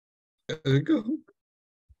There we go.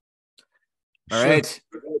 All right.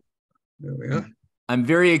 There we are. I'm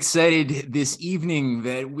very excited this evening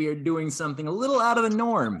that we are doing something a little out of the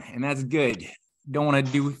norm, and that's good. Don't want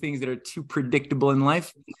to do things that are too predictable in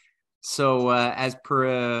life. So as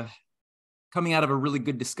per coming out of a really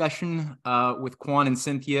good discussion with Quan and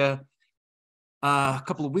Cynthia a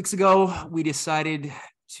couple of weeks ago, we decided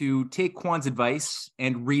to take Quan's advice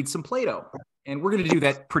and read some Plato. And we're going to do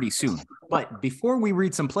that pretty soon. But before we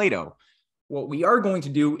read some Plato, what we are going to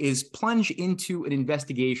do is plunge into an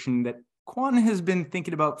investigation that Quan has been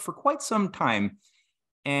thinking about for quite some time.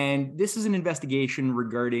 And this is an investigation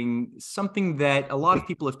regarding something that a lot of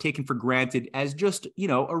people have taken for granted as just,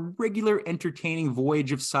 a regular entertaining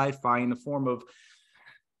voyage of sci-fi in the form of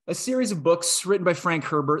a series of books written by Frank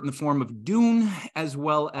Herbert in the form of Dune, as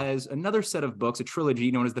well as another set of books, a trilogy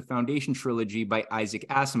known as the Foundation Trilogy by Isaac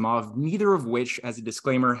Asimov, neither of which, as a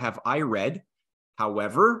disclaimer, have I read.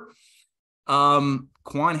 However,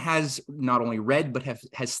 Quan has not only read, but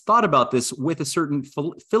has thought about this with a certain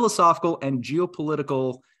philosophical and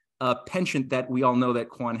geopolitical penchant that we all know that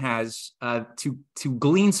Quan has to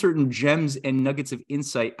glean certain gems and nuggets of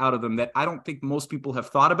insight out of them that I don't think most people have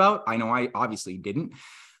thought about. I know I obviously didn't.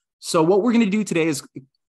 So what we're going to do today is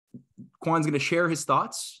Quan's going to share his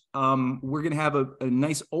thoughts. We're going to have a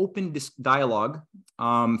nice open dialogue,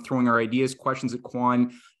 throwing our ideas, questions at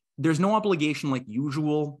Quan. There's no obligation like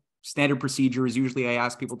usual. Standard procedure is usually I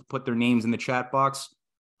ask people to put their names in the chat box.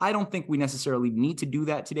 I don't think we necessarily need to do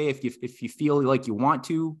that today. If you feel like you want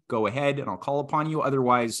to, go ahead and I'll call upon you.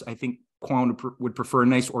 Otherwise, I think Quan would prefer a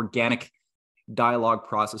nice organic dialogue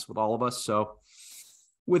process with all of us. So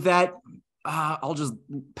with that, I'll just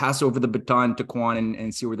pass over the baton to Quan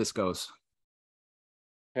and see where this goes.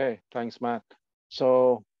 Okay, thanks, Matt.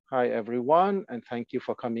 So hi, everyone, and thank you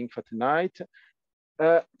for coming for tonight.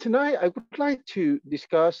 Tonight, I would like to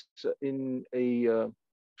discuss in a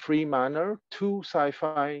free manner two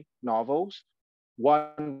sci-fi novels,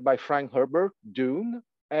 one by Frank Herbert, Dune,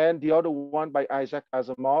 and the other one by Isaac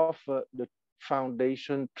Asimov, the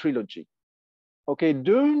Foundation Trilogy. Okay,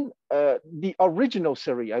 Dune, the original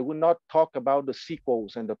series, I will not talk about the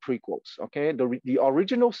sequels and the prequels, okay? The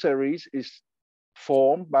original series is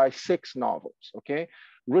formed by 6 novels, okay?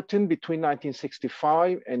 Written between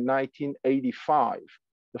 1965 and 1985.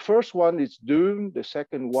 The first one is Dune, the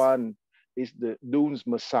second one is the Dune's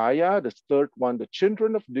Messiah, the third one, The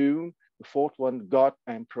Children of Dune, the fourth one, God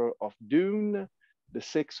Emperor of Dune, the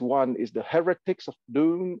sixth one is The Heretics of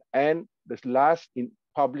Dune, and the last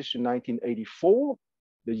published in 1984,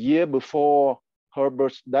 the year before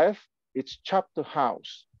Herbert's death, it's Chapter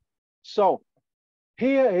House. So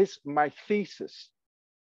here is my thesis.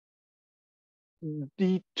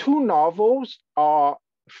 The two novels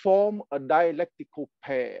form a dialectical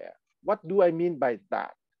pair. What do I mean by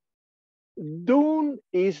that? Dune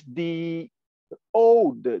is the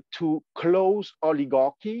ode to close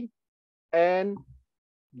oligarchy, and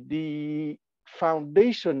the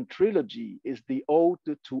Foundation Trilogy is the ode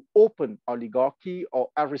to open oligarchy or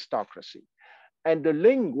aristocracy. And the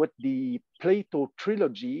link with the Plato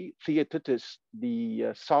Trilogy, Theaetetus,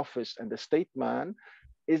 the Sophist, and the Statesman,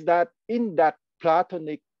 is that in that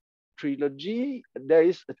Platonic trilogy, there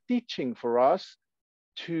is a teaching for us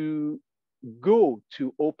to go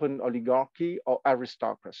to open oligarchy or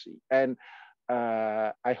aristocracy. And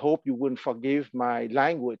I hope you wouldn't forgive my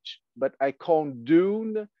language, but I call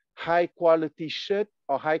Dune high quality shit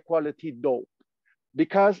or high quality dope,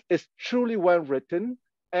 because it's truly well written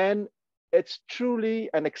and it's truly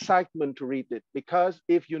an excitement to read it. Because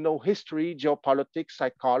if you know history, geopolitics,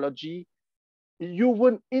 psychology, you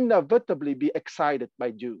would inevitably be excited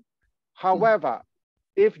by Dune. However,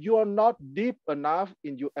 if you are not deep enough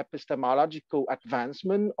in your epistemological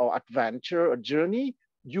advancement or adventure or journey,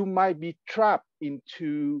 you might be trapped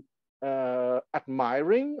into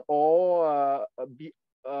admiring or be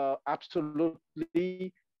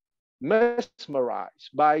absolutely mesmerized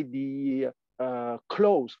by the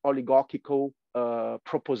close oligarchical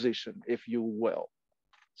proposition, if you will.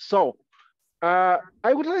 So I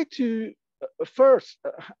would like to first,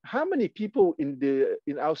 how many people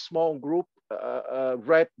in our small group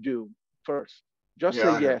read Dune first? Just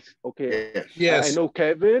say yes. Okay. Yes. I know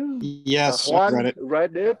Kevin. Yes, Juan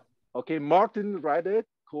read it. Okay. Martin read it.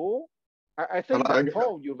 Cool. I think that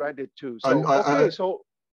Paul, you read it too. So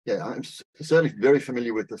I'm certainly very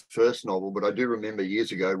familiar with the first novel, but I do remember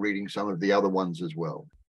years ago reading some of the other ones as well.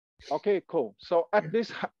 Okay, cool. So at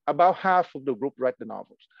least about half of the group read the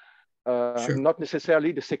novels. Sure. Not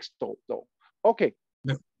necessarily the 6 though. Okay.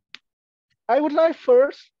 No. I would like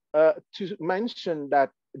first to mention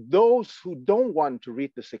that those who don't want to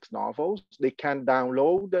read the 6 novels, they can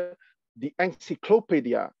download the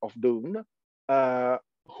Encyclopedia of Dune,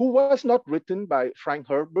 who was not written by Frank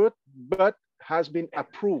Herbert, but has been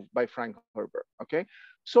approved by Frank Herbert, okay?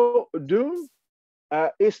 So Dune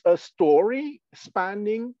is a story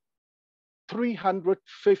spanning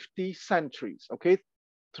 350 centuries, okay?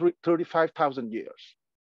 35,000 years.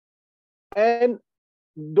 And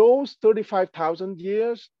those 35,000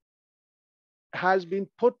 years has been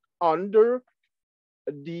put under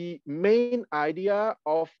the main idea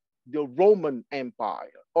of the Roman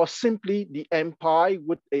Empire, or simply the empire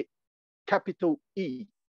with a capital E.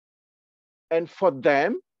 And for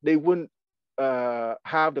them, they wouldn't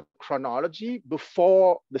have the chronology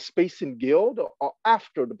before the Spacing Guild or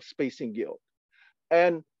after the Spacing Guild.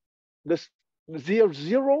 And this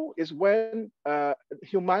zero is when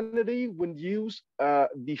humanity would use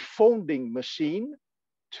the folding machine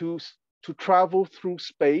to travel through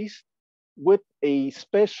space with a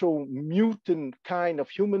special mutant kind of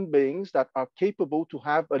human beings that are capable to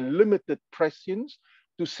have a limited prescience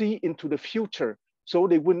to see into the future, so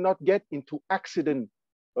they will not get into accident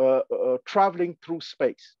traveling through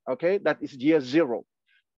space, okay? That is year zero.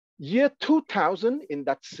 Year 2000 in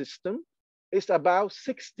that system is about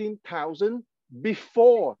 16,000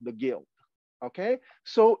 before the guild, okay?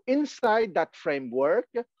 So inside that framework,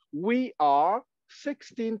 we are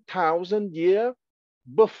 16,000 years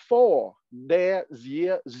before their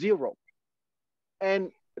year zero.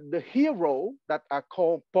 And the hero that are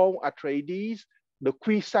called Paul Atreides, the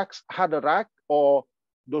Kwisatz Haderach, or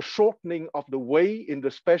the shortening of the way in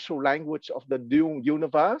the special language of the Dune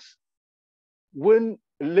universe, will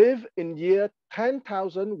live in year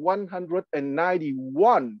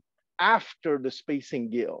 10,191 after the Spacing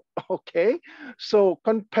Guild, okay? So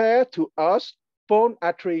compared to us, Paul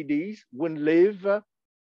Atreides will live,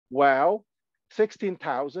 well,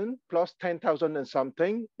 16,000 plus 10,000 and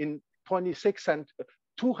something in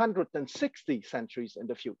 260 centuries in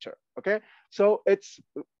the future, okay? So it's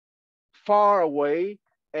far away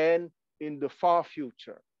and in the far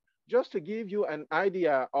future. Just to give you an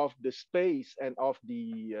idea of the space and of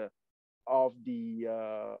the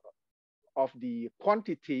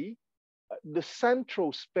quantity, the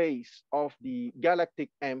central space of the galactic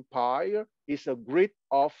empire is a grid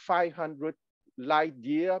of 500 light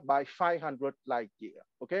year by 500 light year,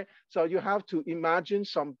 okay? So you have to imagine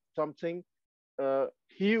something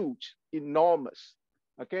huge, enormous,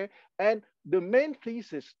 okay? And the main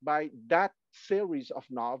thesis by that series of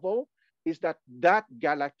novel is that that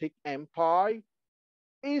galactic empire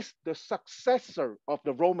is the successor of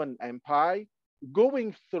the Roman Empire,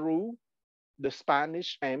 going through the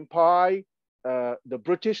Spanish Empire, the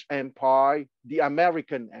British Empire, the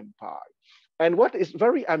American Empire. And what is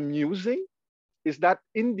very amusing is that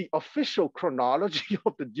in the official chronology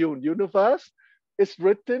of the Dune universe, it's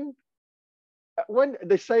written, when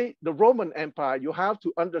they say the Roman Empire, you have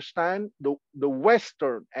to understand the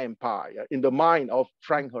Western Empire in the mind of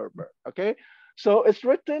Frank Herbert, okay? So it's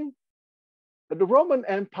written, the Roman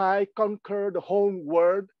Empire conquered the whole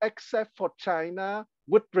world except for China,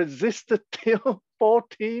 which resisted till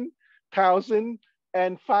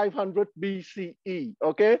 14,500 BCE,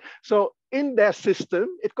 okay? So in their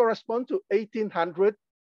system, it corresponds to 1800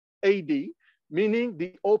 AD, meaning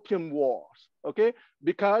the Opium Wars, okay?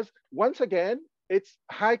 Because once again, it's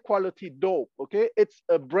high quality dope, okay? It's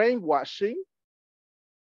a brainwashing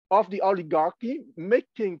of the oligarchy,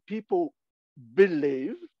 making people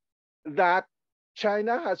believe that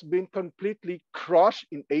China has been completely crushed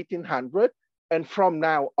in 1800, and from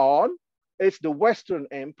now on, it's the Western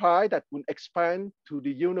Empire that will expand to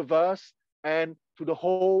the universe and to the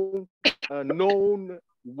whole known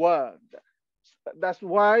world. That's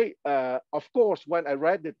why, of course, when I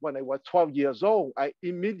read it when I was 12 years old, I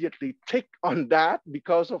immediately ticked on that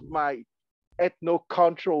because of my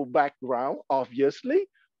ethno-cultural background, obviously.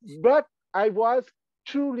 But I was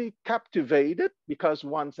truly captivated because,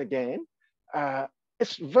 once again,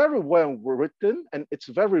 it's very well written and it's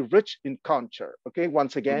very rich in culture, okay?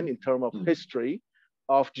 Once again, in terms of history,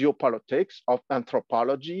 of geopolitics, of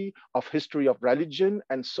anthropology, of history of religion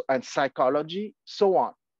and psychology, so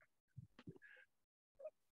on.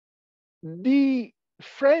 The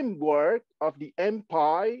framework of the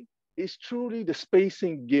empire is truly the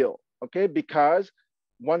Spacing Guild, okay? Because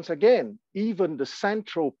once again, even the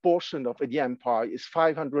central portion of the empire is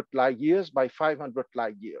 500 light years by 500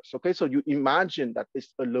 light years, okay? So you imagine that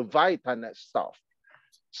it's a Leviathan stuff.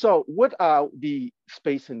 So what are the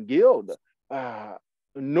Spacing Guild?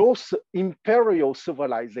 No imperial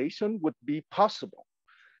civilization would be possible.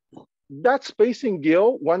 That Spacing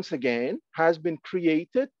Guild, once again, has been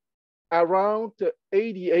created around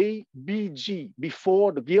 88 BG,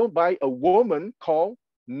 before the guild, by a woman called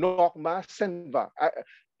Norma Senva.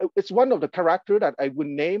 It's one of the characters that I would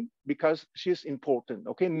name because she's important.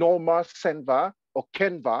 Okay, Norma Senva or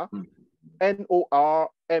Kenva, Norma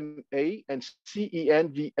and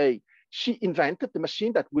Cenva. She invented the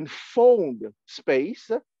machine that will found space.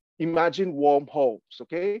 Imagine wormholes.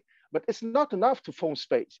 Okay, but it's not enough to found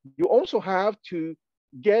space. You also have to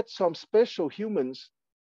get some special humans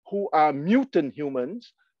who are mutant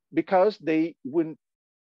humans because they will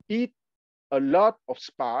eat a lot of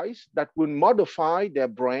spice that will modify their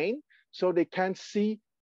brain so they can see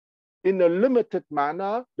in a limited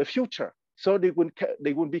manner the future. So they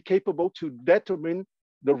will be capable to determine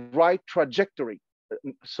the right trajectory.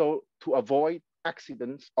 So to avoid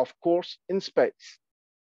accidents, of course, in space.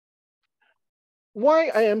 Why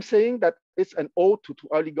I am saying that it's an ode to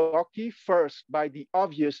oligarchy, first by the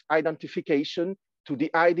obvious identification to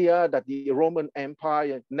the idea that the Roman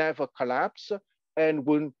Empire never collapsed and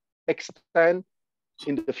will extend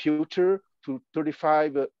in the future to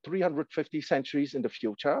 350 centuries in the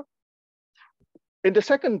future. In the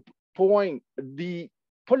second point, the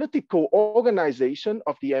political organization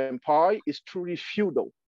of the empire is truly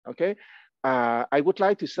feudal, okay? I would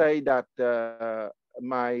like to say that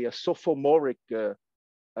my sophomoric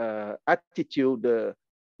attitude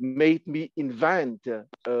made me invent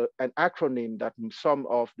an acronym that some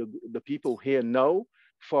of the people here know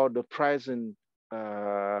for the present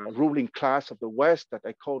ruling class of the West that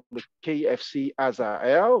I call the KFC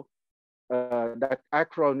Azael. That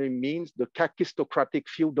acronym means the kakistocratic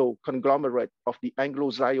feudal conglomerate of the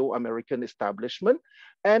Anglo-Zio-American establishment.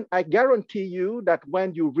 And I guarantee you that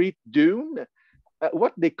when you read Dune,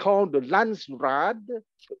 what they call the Landsraad,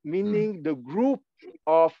 meaning the group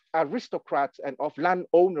of aristocrats and of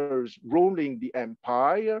landowners ruling the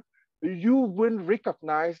empire, you will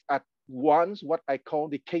recognize at once what I call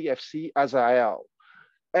the KFC Azael.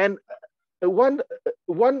 And one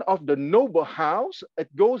of the noble house,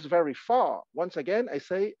 it goes very far. Once again, I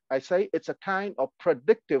say it's a kind of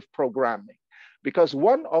predictive programming, because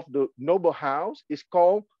one of the noble house is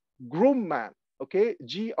called Grumman, okay?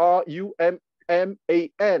 Grumman.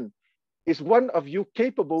 Is one of you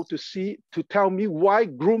capable to tell me why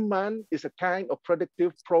Grumman is a kind of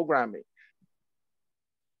predictive programming?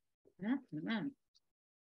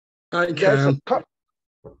 I can.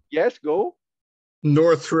 Yes, go.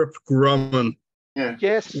 Northrop Grumman. Yeah.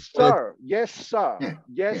 Yes, sir. Yes, sir. Yeah.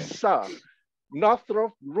 Yes, sir.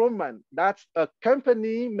 Northrop Grumman. That's a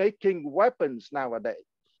company making weapons nowadays.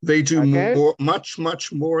 They do more, much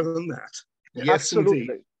more than that. Yes, absolutely.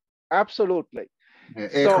 Indeed. Absolutely. Yeah,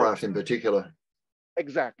 aircraft in particular.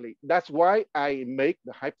 Exactly. That's why I make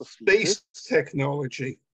the hypothesis. Space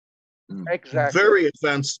technology. Exactly. Very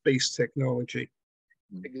advanced space technology.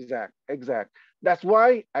 Exact. That's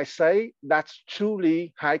why I say that's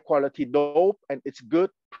truly high quality dope, and it's good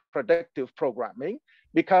predictive programming,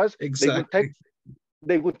 because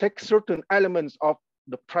they would take certain elements of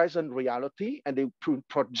the present reality and they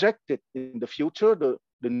project it in the future, the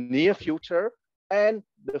near future, and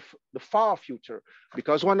the far future.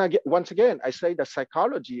 Because once again, I say that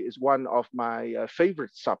psychology is one of my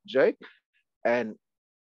favorite subjects, and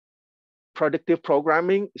predictive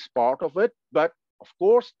programming is part of it. But of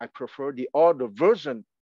course, I prefer the other version,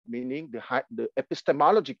 meaning the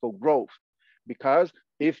epistemological growth, because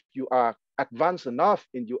if you are advanced enough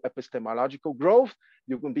in your epistemological growth,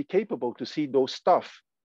 you can be capable to see those stuff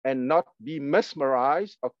and not be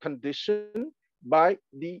mesmerized or conditioned by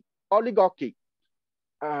the oligarchy.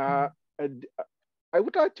 I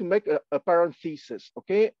would like to make a parenthesis,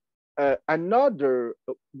 okay?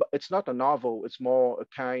 It's not a novel, it's more a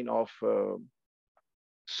kind of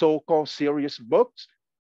so-called serious books,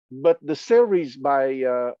 but the series by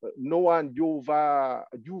Noam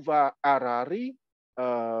Yuval Harari,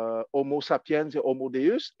 Homo sapiens and Homo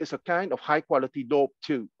Deus, is a kind of high quality dope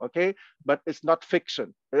too, okay? But it's not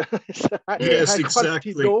fiction. Yes,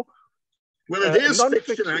 exactly. Dope, well, it is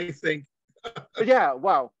fiction, I think. Yeah,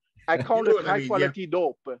 wow. I call it high quality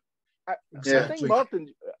dope. I think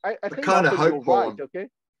Martin, I think Martin, you're right, okay?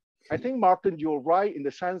 I think, Martin, you're right in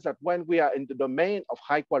the sense that when we are in the domain of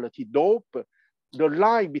high quality dope, the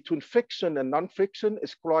line between fiction and non-fiction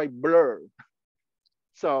is quite blurred.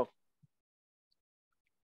 So,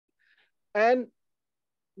 and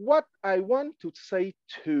what I want to say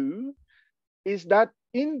too is that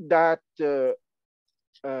in that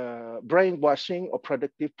brainwashing or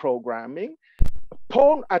predictive programming,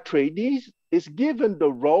 Paul Atreides is given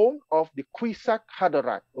the role of the Kwisatz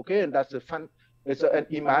Haderach, okay? And that's it's an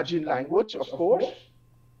imagined language, of course.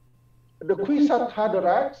 The Kwisatz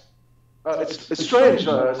Haderach, it's strange.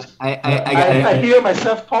 I hear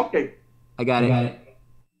myself talking. I got it.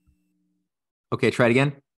 Okay, try it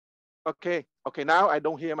again. Okay, now I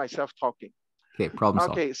don't hear myself talking. Okay, problem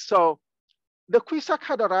solved. Okay, so the Quisac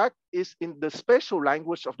Haderach is, in the spatial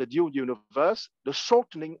language of the Dune universe, the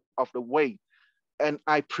shortening of the way. And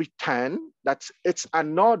I pretend that it's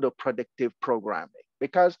another predictive programming,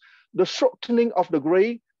 because the shortening of the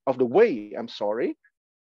way,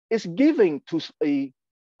 is giving to a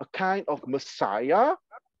kind of messiah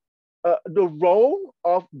the role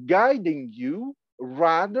of guiding you,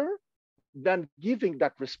 rather than giving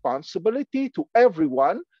that responsibility to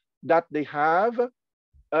everyone that they have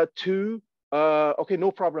to, okay,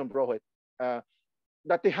 no problem, Rohit,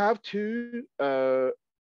 that they have to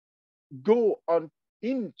go on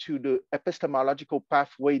into the epistemological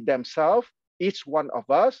pathway themselves, each one of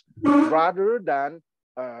us, rather than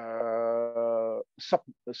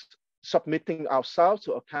submitting ourselves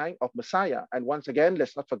to a kind of messiah. And once again,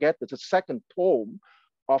 let's not forget that the second poem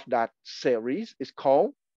of that series is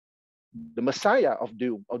called The Messiah of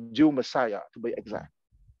Dune, or Dune Messiah, to be exact.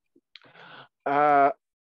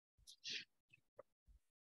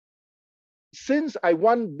 Since I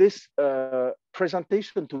want this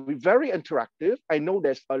presentation to be very interactive, I know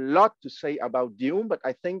there's a lot to say about Dune, but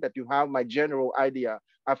I think that you have my general idea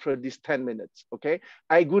after these 10 minutes, okay?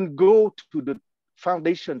 I will go to the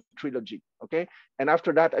foundation trilogy, okay? And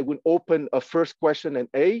after that, I will open a first question and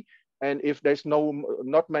A, and if there's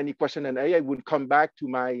not many question and A, I will come back to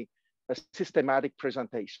my systematic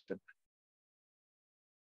presentation.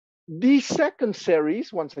 The second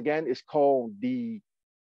series, once again, is called the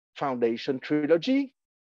Foundation Trilogy.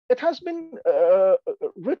 It has been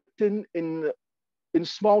written in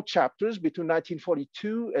small chapters between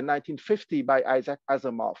 1942 and 1950 by Isaac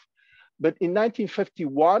Asimov. But in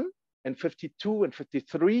 1951 and 52 and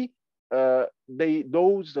 53,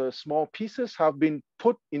 those small pieces have been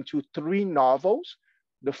put into 3 novels.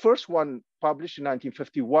 The first one, published in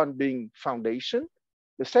 1951, being Foundation.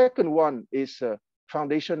 The second one is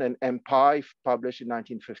Foundation and Empire, published in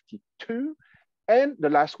 1952. And the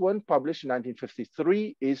last one, published in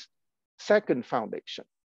 1953, is Second Foundation.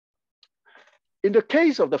 In the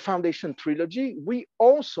case of the Foundation Trilogy, we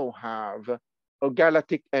also have a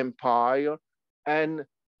galactic empire, and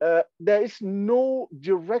there is no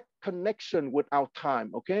direct connection with our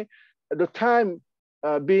time, okay? The time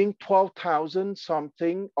being 12,000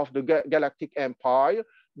 something of the galactic empire,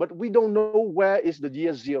 but we don't know where is the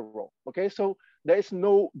year 0, okay? So there is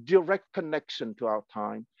no direct connection to our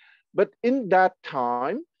time. But in that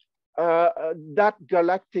time, that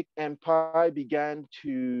galactic empire began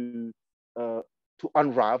to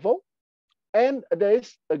unravel. And there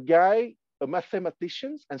is a guy, a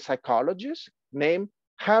mathematician and psychologist named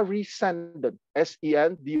Harry Sandon,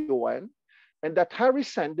 S-E-N-D-O-N. And that Harry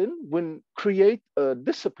Sandon will create a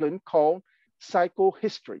discipline called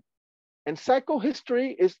psychohistory. And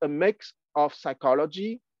psychohistory is a mix of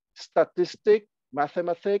psychology, statistics,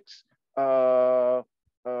 mathematics,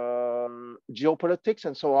 geopolitics,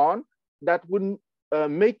 and so on, that would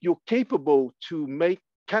make you capable to make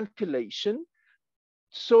calculation,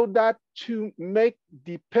 so that to make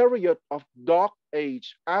the period of dark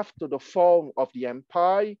age after the fall of the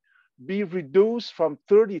empire be reduced from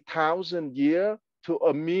 30,000 years to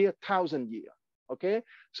a mere 1,000 years, okay?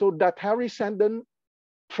 So that Harry Sandon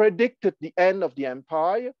predicted the end of the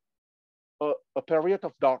empire, a period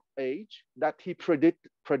of dark age that he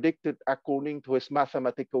predicted according to his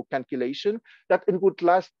mathematical calculation, that it would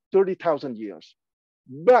last 30,000 years.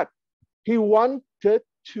 But he wanted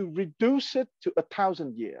to reduce it to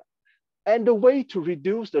 1,000 years. And the way to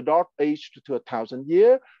reduce the dark age to 1,000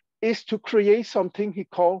 years is to create something he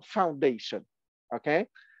called foundation, okay?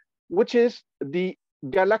 Which is the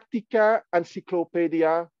Galactica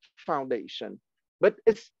Encyclopedia Foundation. But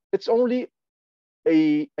it's only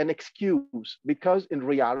an excuse, because in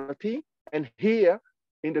reality, and here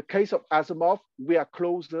in the case of Asimov, we are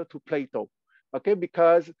closer to Plato, okay?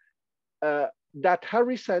 Because that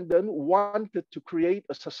Harry Sandon wanted to create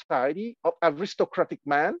a society of aristocratic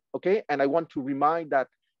man, okay? And I want to remind that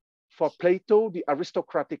for Plato, the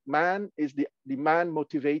aristocratic man is the man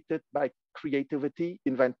motivated by creativity,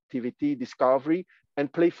 inventivity, discovery,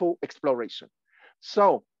 and playful exploration.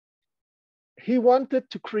 So he wanted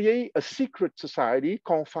to create a secret society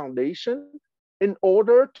called Foundation in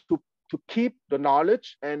order to keep the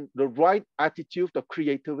knowledge and the right attitude of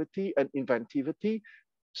creativity and inventivity,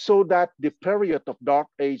 so that the period of dark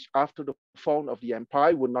age after the fall of the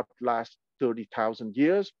empire would not last 30,000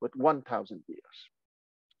 years, but 1,000 years.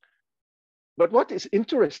 But what is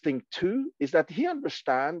interesting too is that he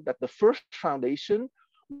understands that the first foundation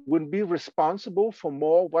would be responsible for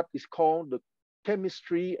more what is called the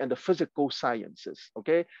chemistry and the physical sciences,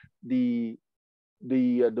 okay? The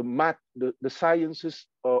the sciences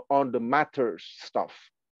on the matters stuff.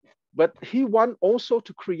 But he want also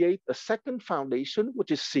to create a second foundation,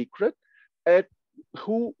 which is secret,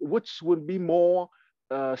 which would be more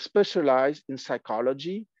specialized in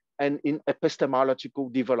psychology and in epistemological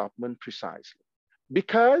development precisely.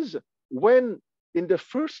 Because when in the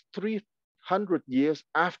first 300 years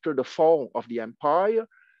after the fall of the empire,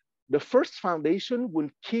 the first foundation will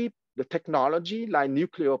keep the technology like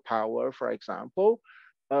nuclear power, for example,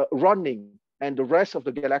 running, and the rest of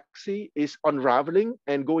the galaxy is unraveling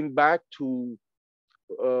and going back to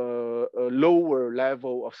a lower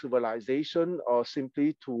level of civilization or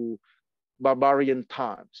simply to barbarian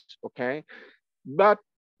times, okay? But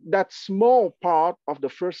that small part of the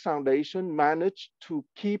first foundation managed to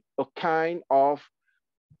keep a kind of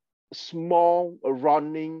small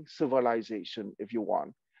running civilization, if you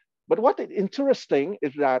want. But what is interesting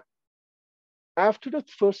is that after the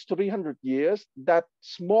first 300 years, that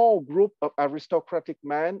small group of aristocratic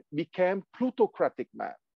men became plutocratic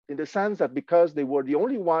men, in the sense that because they were the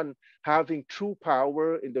only one having true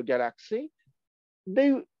power in the galaxy,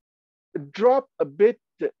 they dropped a bit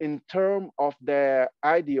in terms of their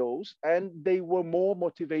ideals, and they were more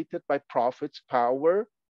motivated by profits, power,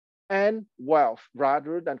 and wealth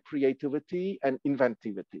rather than creativity and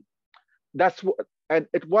inventivity. That's what, and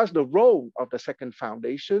it was the role of the second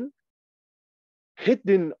foundation,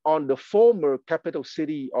 hidden on the former capital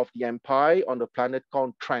city of the empire on the planet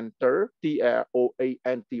called Trantor,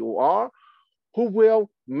 Trantor, who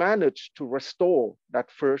will manage to restore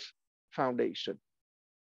that first foundation.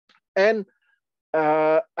 And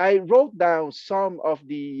I wrote down some of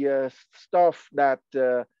the stuff that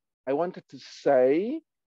I wanted to say.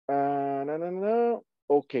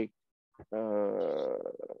 Okay.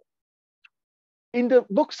 In the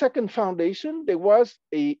book Second Foundation, there was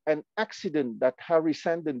an accident that Harry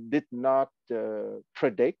Sandon did not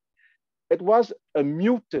predict. It was a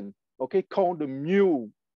mutant, okay, called a mule,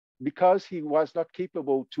 because he was not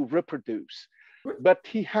capable to reproduce. But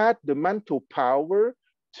he had the mental power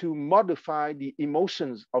to modify the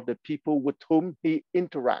emotions of the people with whom he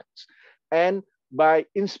interacts. And by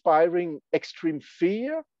inspiring extreme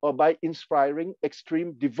fear or by inspiring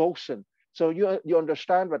extreme devotion. So you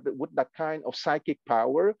understand that with that kind of psychic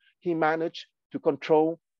power, he managed to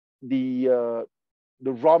control the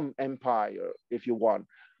Rom Empire, if you want.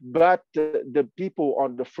 But the people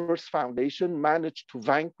on the first foundation managed to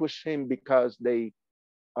vanquish him because they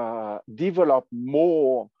developed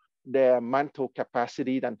more their mental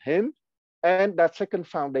capacity than him. And that second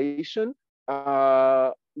foundation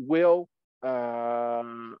will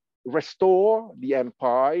restore the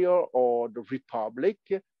empire or the republic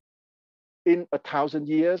in 1,000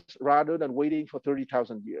 years rather than waiting for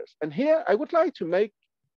 30,000 years. And here I would like to make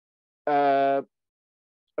a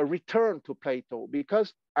return to Plato,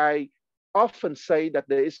 because I often say that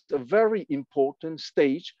there is a very important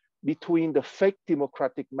stage between the fake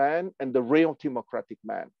democratic man and the real democratic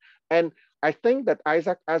man. And I think that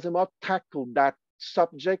Isaac Asimov tackled that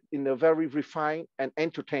subject in a very refined and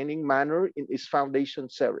entertaining manner in his Foundation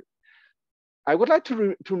series. I would like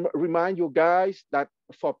to remind you guys that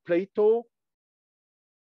for Plato,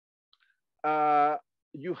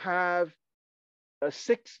 you have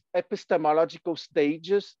 6 epistemological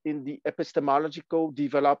stages in the epistemological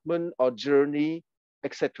development or journey,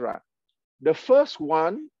 etc. The first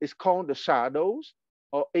one is called the shadows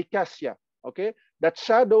or ekasia, okay? That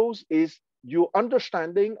shadows is your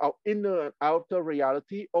understanding of inner and outer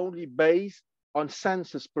reality only based on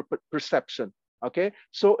senses perception, okay?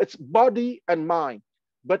 So it's body and mind.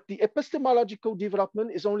 But the epistemological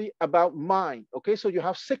development is only about mind, okay? So you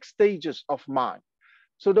have 6 stages of mind.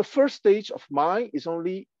 So the first stage of mind is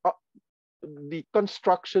only the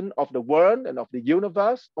construction of the world and of the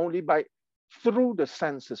universe only through the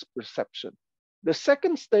senses perception. The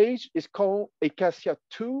second stage is called Ekasia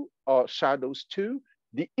 2 or Shadows 2,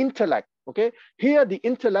 the intellect, okay? Here the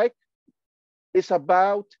intellect is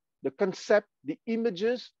about the concept, the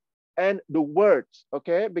images, and the words,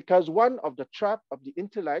 okay? Because one of the traps of the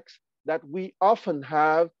intellects that we often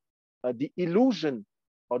have the illusion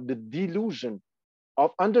or the delusion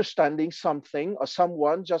of understanding something or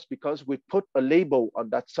someone just because we put a label on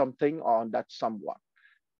that something or on that someone.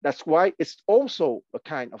 That's why it's also a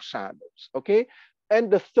kind of shadows, okay? And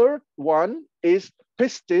the third one is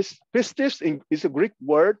pistis. Pistis is a Greek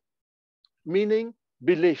word meaning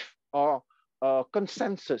belief or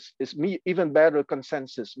consensus. It's even better,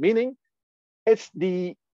 consensus, meaning it's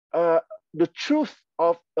the truth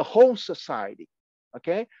of the whole society,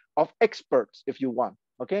 okay? Of experts, if you want,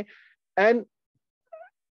 okay? And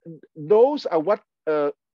those are what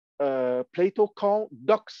Plato called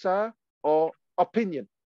doxa or opinion.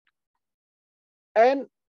 And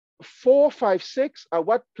 4, 5, 6 are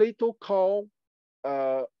what Plato called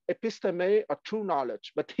episteme, or true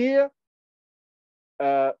knowledge. But here,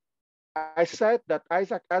 I said that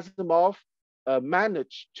Isaac Asimov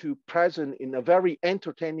managed to present in a very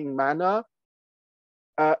entertaining manner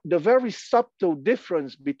the very subtle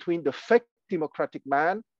difference between the fake democratic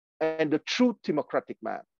man and the true democratic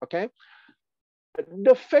man, okay?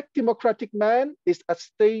 The fake democratic man is at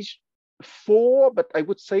stage 4, but I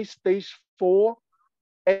would say stage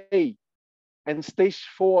 4A. And stage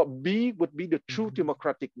 4B would be the true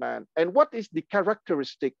democratic man. And what is the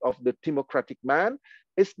characteristic of the democratic man?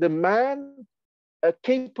 It's the man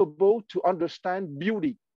capable to understand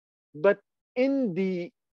beauty. But in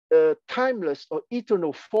the timeless or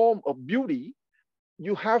eternal form of beauty,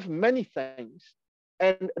 you have many things.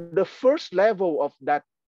 And the first level of that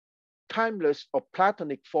timeless or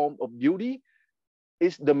Platonic form of beauty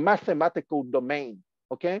is the mathematical domain,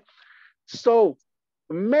 okay? So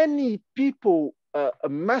many people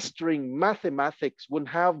mastering mathematics would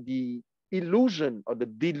have the illusion or the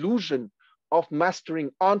delusion of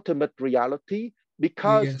mastering ultimate reality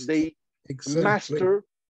because they master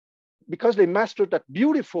that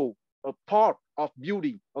beautiful part of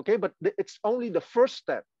beauty, okay? But it's only the first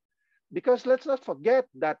step, because let's not forget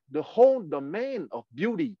that the whole domain of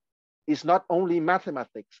beauty is not only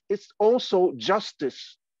mathematics, it's also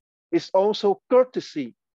justice, it's also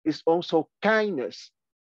courtesy, it's also kindness,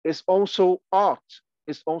 it's also art,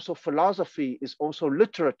 it's also philosophy, it's also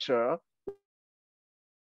literature.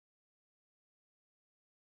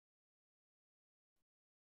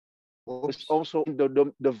 It's also in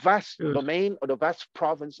the vast domain or the vast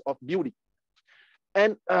province of beauty.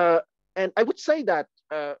 And I would say that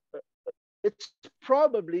it's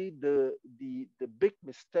probably the big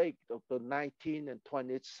mistake of the 19th and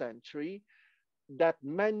 20th century that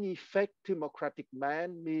many fake democratic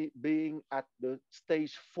men, being at the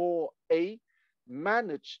stage 4A,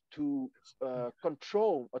 managed to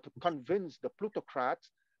control or to convince the plutocrats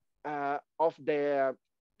of their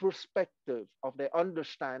perspective, of their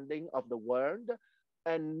understanding of the world,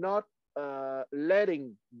 and not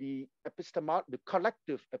letting the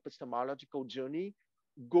collective epistemological journey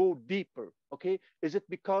go deeper, okay? Is it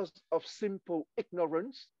because of simple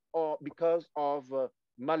ignorance or because of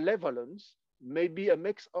malevolence? Maybe a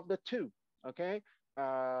mix of the two, okay?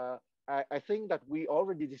 I think that we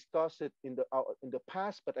already discussed it in the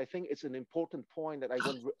past, but I think it's an important point that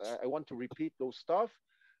I want to repeat those stuff.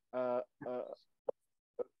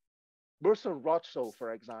 Bertrand Russell,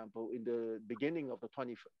 for example, in the beginning of the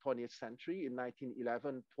 20th century, in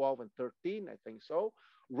 1911, 12, and 13, I think so,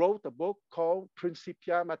 wrote a book called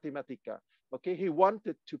Principia Mathematica. Okay, he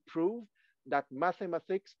wanted to prove that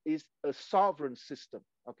mathematics is a sovereign system.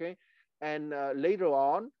 Okay, and later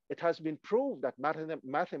on, it has been proved that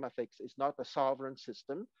mathematics is not a sovereign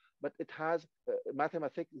system, but it has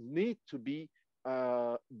mathematics need to be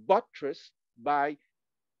buttressed by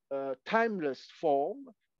timeless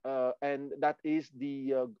form. And that is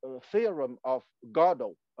the theorem of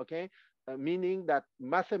Gödel, okay? Meaning that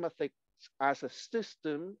mathematics as a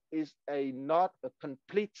system is not a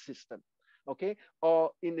complete system, okay?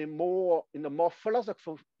 Or in a more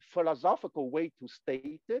philosophical way to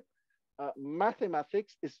state it,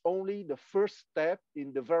 mathematics is only the first step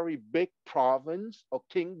in the very big province or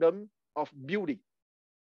kingdom of beauty.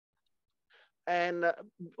 And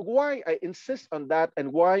why I insist on that,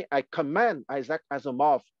 and why I commend Isaac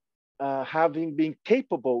Asimov having been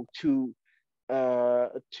capable to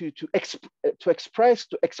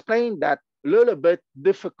explain that little bit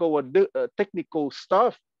difficult or technical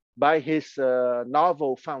stuff by his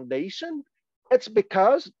novel Foundation, it's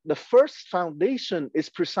because the first foundation is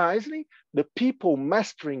precisely the people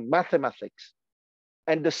mastering mathematics.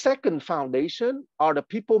 And the second foundation are the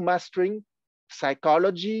people mastering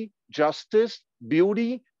psychology, justice,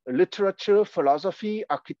 beauty, literature, philosophy,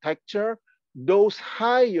 architecture, those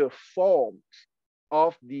higher forms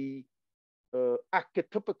of the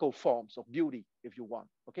archetypical forms of beauty, if you want,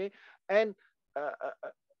 okay? And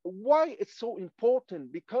why it's so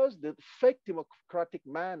important? Because the fake democratic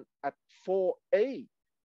man at 4A,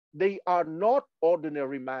 they are not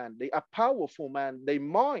ordinary man. They are powerful man. Their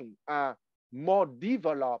mind are more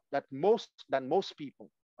developed than most people,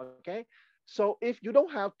 okay? So if you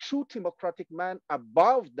don't have true democratic man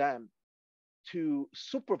above them to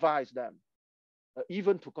supervise them,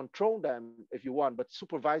 even to control them if you want, but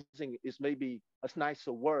supervising is maybe a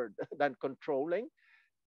nicer word than controlling,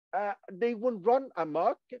 they would run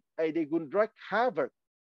amok, they would wreak havoc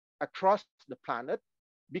across the planet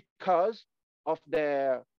because of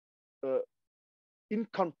their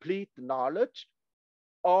incomplete knowledge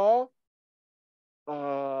or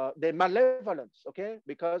their malevolence, okay?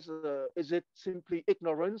 Because is it simply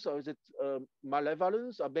ignorance or is it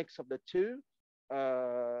malevolence, a mix of the two?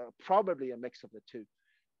 Probably a mix of the two.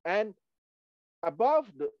 And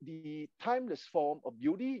above the timeless form of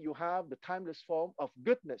beauty, you have the timeless form of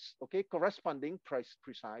goodness, okay? Corresponding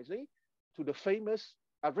precisely to the famous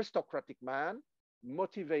aristocratic man,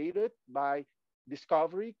 motivated by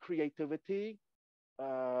discovery, creativity,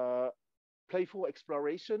 playful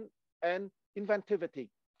exploration, and inventivity,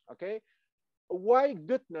 okay? Why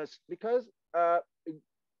goodness? Because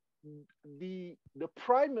the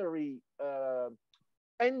primary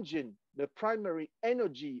engine, the primary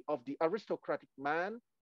energy of the aristocratic man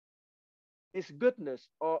is goodness,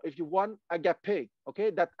 or if you want, agape,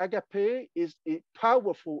 okay? That agape is a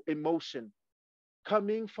powerful emotion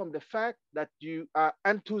coming from the fact that you are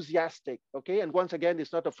enthusiastic, okay? And once again,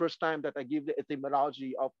 it's not the first time that I give the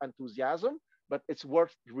etymology of enthusiasm, but it's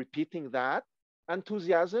worth repeating that.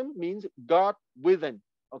 Enthusiasm means God within,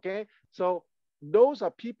 okay? So those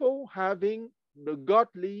are people having the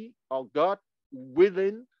godly or God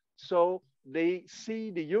within, so they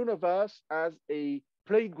see the universe as a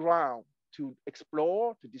playground to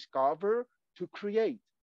explore, to discover, to create,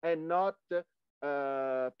 and not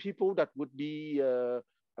people that would be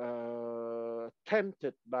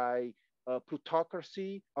tempted by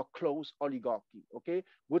plutocracy or close oligarchy, okay,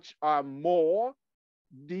 which are more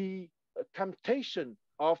the temptation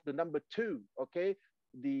of the number two, okay,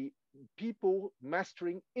 the people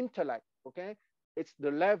mastering intellect, okay. It's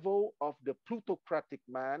the level of the plutocratic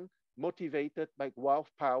man motivated by wealth,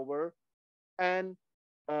 power, and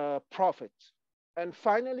profit. And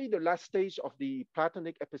finally, the last stage of the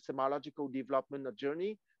Platonic epistemological development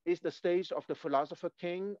journey is the stage of the philosopher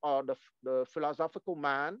king, or the philosophical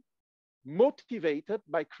man, motivated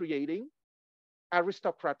by creating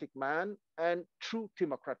aristocratic man and true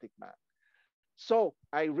democratic man. So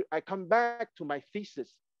I come back to my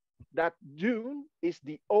thesis that Dune is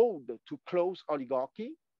the ode to close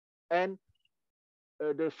oligarchy, and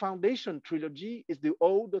the foundation trilogy is the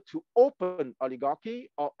ode to open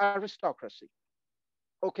oligarchy or aristocracy.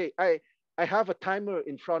 Okay, I have a timer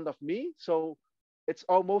in front of me, so it's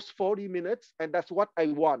almost 40 minutes, and that's what I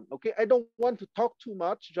want, okay? I don't want to talk too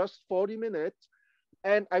much, just 40 minutes,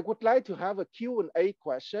 and I would like to have a Q&A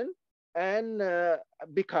question, and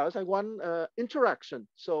because I want interaction,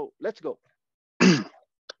 so let's go.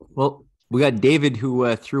 Well, we got David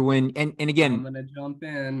who threw in, and again, I'm gonna jump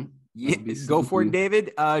in. Yeah, go for it,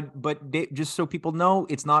 David. But just so people know,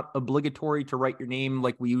 it's not obligatory to write your name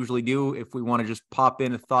like we usually do. If we want to just pop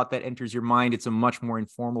in a thought that enters your mind, it's a much more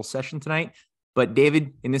informal session tonight. But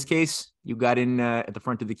David, in this case, you got in at the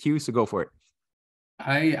front of the queue, so go for it.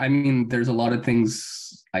 I mean, there's a lot of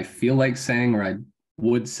things I feel like saying, or I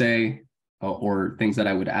would say, or things that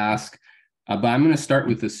I would ask. But I'm going to start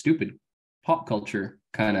with a stupid pop culture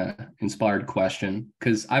kind of inspired question,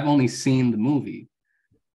 because I've only seen the movie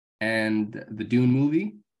and the Dune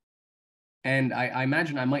movie. And I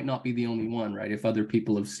imagine I might not be the only one, right? If other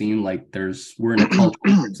people have seen, like we're in a culture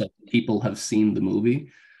where people have seen the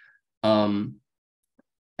movie. And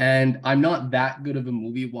I'm not that good of a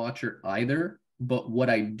movie watcher either, but what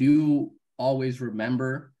I do always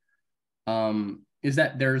remember is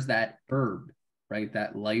that there's that herb, right?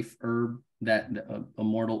 That life herb, that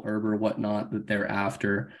immortal herb or whatnot that they're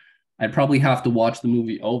after. I'd probably have to watch the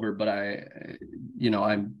movie over, but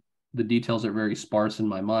the details are very sparse in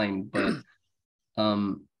my mind. But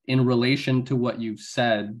in relation to what you've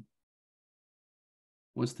said,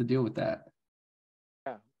 what's the deal with that?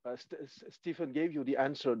 Yeah, Stephen gave you the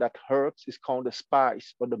answer that herbs is called the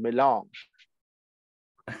spice or the melange.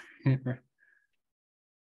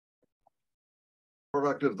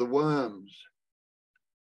 Product of the worms.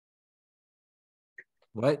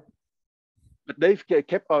 What? But Dave,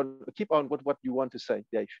 keep on with what you want to say,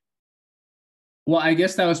 Dave. Well, I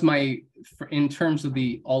guess that was in terms of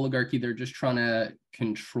the oligarchy, they're just trying to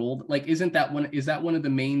control. Like, is that one of the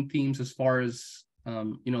main themes as far as,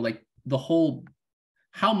 like the whole,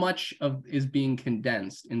 how much of is being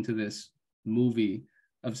condensed into this movie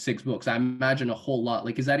of 6 books? I imagine a whole lot.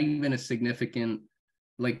 Like, is that even a significant,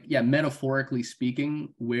 like, yeah, metaphorically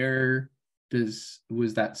speaking, where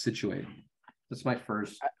was that situated? That's my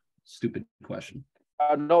first stupid question.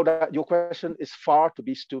 No, that your question is far to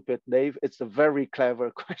be stupid, Dave. It's a very clever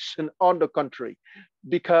question, on the contrary,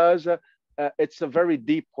 because it's a very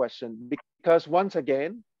deep question. Because once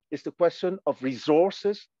again, it's the question of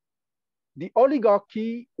resources. The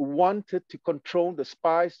oligarchy wanted to control the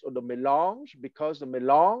spice or the melange, because the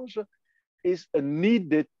melange is a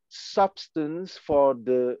needed substance for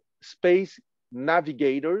the space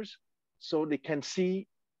navigators, so they can see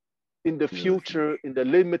in the future in the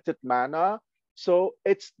limited manner. So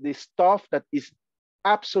it's the stuff that is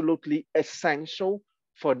absolutely essential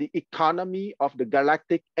for the economy of the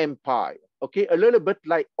galactic empire. Okay, a little bit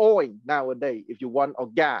like oil nowadays, if you want, or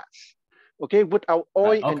gas. Okay, without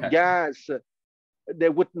oil and gas,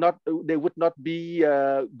 there would not be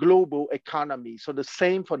a global economy. So the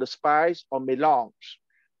same for the spice or melange.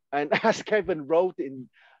 And as Kevin wrote in,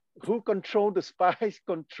 who control the spice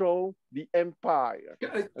control the empire.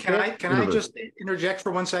 Can I just interject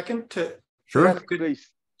for 1 second to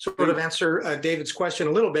please. sort of answer David's question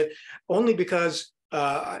a little bit, only because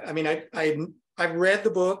I mean I've read the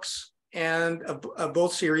books and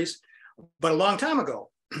both series, but a long time ago,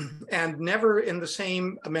 and never in the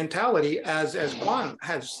same mentality as Quan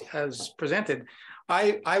has presented.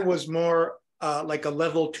 I was more like a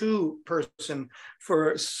level 2 person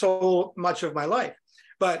for so much of my life.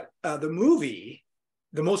 But the movie,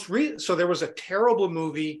 so there was a terrible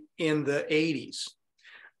movie in the 80s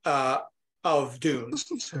of Dune. It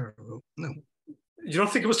wasn't terrible, no. You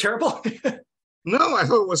don't think it was terrible? No, I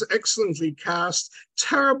thought it was excellently cast,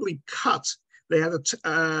 terribly cut. They had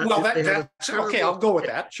okay, I'll go with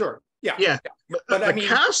that, sure. Yeah. But I mean,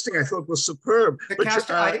 casting I thought was superb.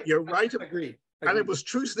 You're right. Agreed. And it was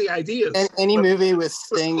true to the ideas. And any movie with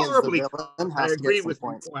Sting as the villain has to get some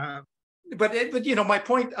points. But you know, my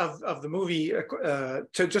point of the movie,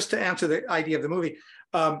 to answer the idea of the movie,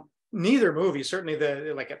 neither movie, certainly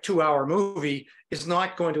like a 2-hour movie, is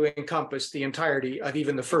not going to encompass the entirety of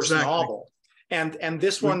even the first novel. And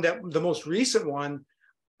this one, the most recent one,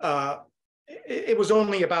 it was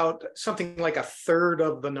only about something like a third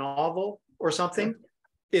of the novel or something.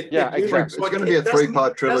 Exactly. It's going to be a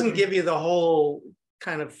 3-part trilogy. It doesn't give you the whole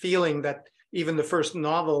kind of feeling that even the first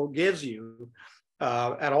novel gives you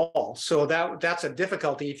at all. So that's a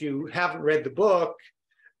difficulty. If you haven't read the book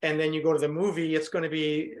and then you go to the movie, it's going to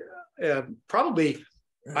be probably,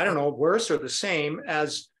 I don't know, worse or the same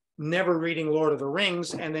as never reading Lord of the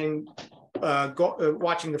Rings and then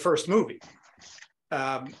watching the first movie.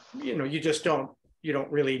 You know, you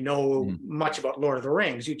don't really know much about Lord of the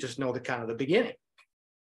Rings. You just know the kind of the beginning.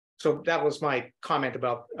 So that was my comment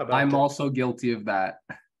about I'm also guilty of that.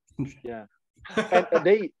 Yeah.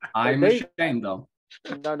 And I'm ashamed though.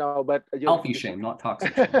 No, but healthy shame, not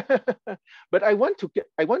toxic. But I want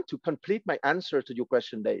to complete my answer to your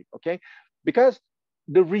question, Dave. Okay, because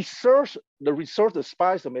the research, the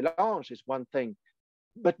spice, the melange is one thing,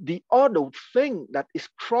 but the other thing that is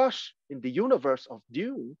crushed in the universe of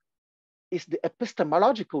Dune is the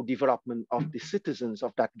epistemological development of the citizens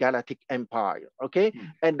of that galactic empire. Okay,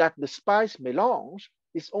 and that the spice melange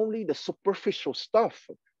is only the superficial stuff,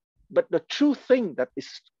 but the true thing that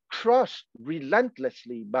is crushed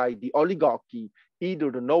relentlessly by the oligarchy,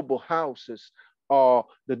 either the noble houses or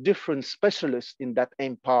the different specialists in that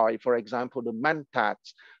empire, for example, the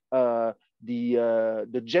mentats,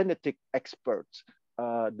 the genetic experts,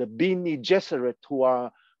 the Bene Gesserit, who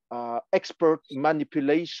are expert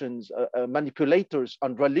manipulators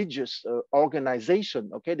on religious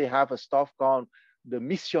organization. Okay, they have a stuff called the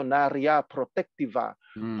Missionaria Protectiva,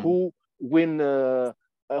 who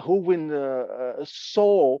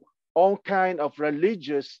saw all kind of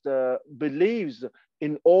religious beliefs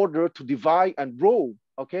in order to divide and rule.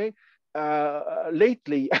 Okay,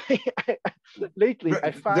 lately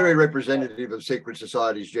I found very representative of secret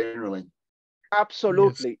societies generally.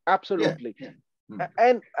 Absolutely, absolutely. Yeah.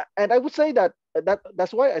 And I would say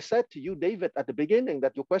that's why I said to you, David, at the beginning,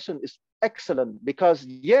 that your question is excellent, because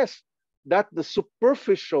yes, that the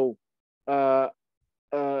superficial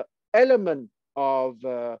element of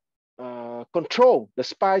control, the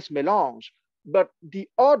spice melange, but the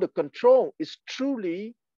other control is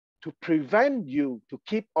truly to prevent you to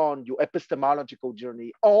keep on your epistemological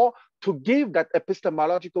journey, or to give that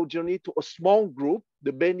epistemological journey to a small group,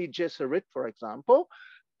 the Bene Gesserit, for example,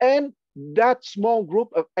 and that small group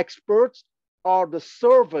of experts are the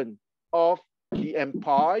servant of the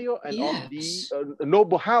empire and of the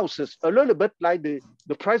noble houses, a little bit like the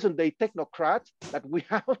present day technocrats that we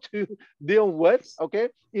have to deal with. Okay,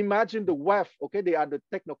 imagine the WEF. Okay, they are the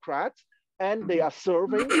technocrats and they are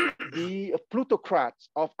serving the plutocrats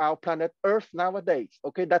of our planet Earth nowadays.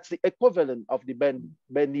 Okay, that's the equivalent of the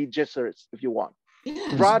Bene Gesserits, if you want.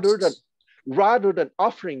 Yes. Rather than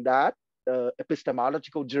offering that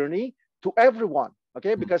epistemological journey to everyone.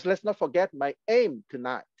 Okay, because let's not forget my aim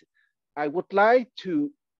tonight. I would like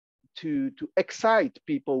to excite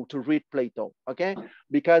people to read Plato, okay?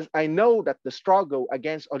 Because I know that the struggle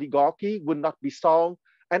against oligarchy will not be solved.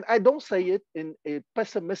 And I don't say it in a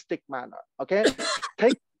pessimistic manner, okay?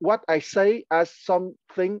 Take what I say as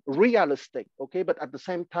something realistic, okay? But at the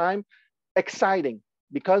same time, exciting,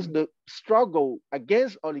 because the struggle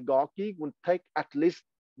against oligarchy will take at least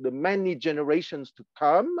the many generations to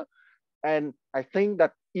come. And I think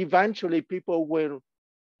that eventually people will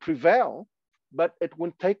prevail, but it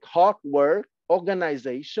will take hard work,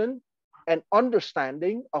 organization, and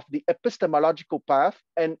understanding of the epistemological path.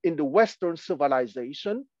 And in the Western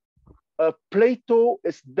civilization, Plato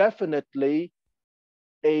is definitely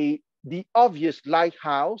the obvious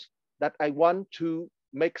lighthouse that I want to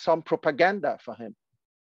make some propaganda for him.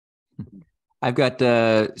 I've got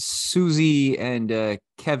Susie and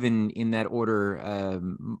Kevin in that order.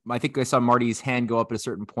 I think I saw Marty's hand go up at a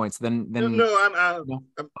certain point. So then no,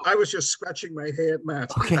 I was just scratching my head,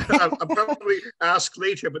 Matt. Okay. I'll probably ask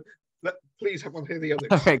later, but please have one hear the others.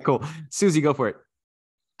 All right, cool. Susie, go for it.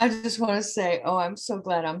 I just want to say, I'm so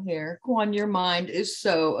glad I'm here. Quan, your mind is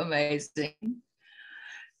so amazing.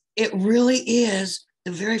 It really is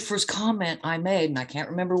the very first comment I made, and I can't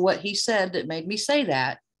remember what he said that made me say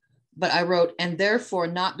that, but I wrote, and therefore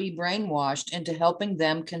not be brainwashed into helping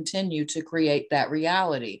them continue to create that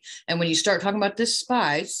reality. And when you start talking about this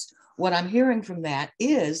spice, what I'm hearing from that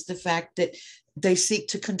is the fact that they seek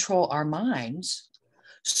to control our minds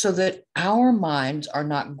so that our minds are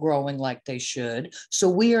not growing like they should. So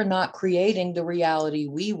we are not creating the reality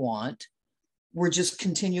we want. We're just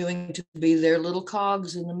continuing to be their little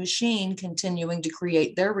cogs in the machine, continuing to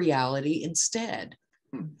create their reality instead.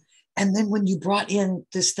 And then when you brought in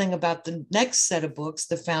this thing about the next set of books,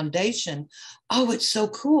 the foundation, it's so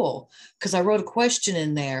cool. Because I wrote a question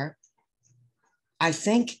in there. I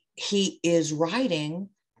think he is writing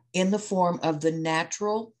in the form of the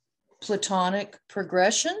natural Platonic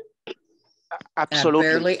progression.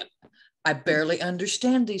 Absolutely. I barely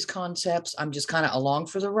understand these concepts. I'm just kind of along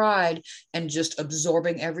for the ride and just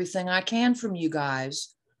absorbing everything I can from you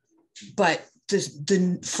guys. But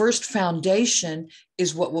the first foundation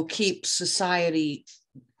is what will keep society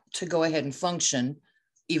to go ahead and function,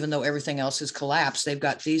 even though everything else has collapsed. They've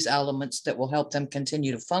got these elements that will help them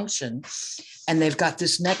continue to function. And they've got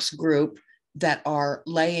this next group that are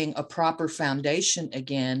laying a proper foundation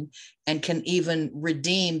again and can even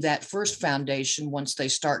redeem that first foundation once they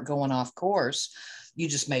start going off course. You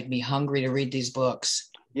just made me hungry to read these books.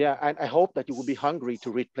 Yeah, and I hope that you will be hungry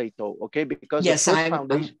to read Plato, okay? Because yes, the first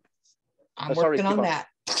foundation... I'm working on that.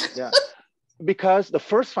 Yeah, because the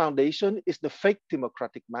first foundation is the fake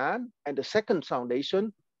democratic man, and the second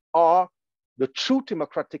foundation are the true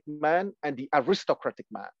democratic man and the aristocratic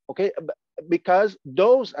man, okay? Because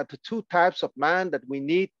those are the two types of man that we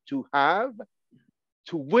need to have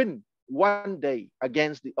to win one day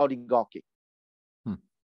against the oligarchy.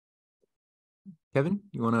 Kevin,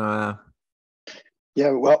 you want to?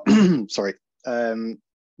 Yeah, well, sorry.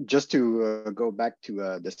 Just to go back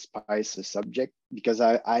to the spice subject, because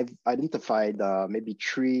I've identified maybe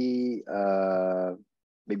three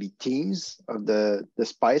maybe themes of the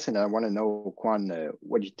spice, and I want to know, Quan,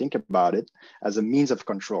 what you think about it as a means of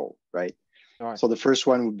control, right? All right. So the first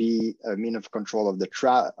one would be a mean of control of the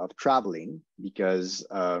traveling, because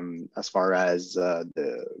as far as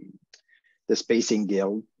the spacing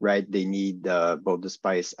guild, right, they need both the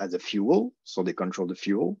spice as a fuel, so they control the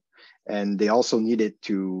fuel, and they also need it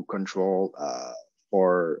to control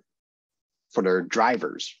for their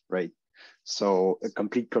drivers, right? So a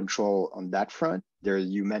complete control on that front. There,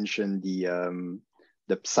 you mentioned the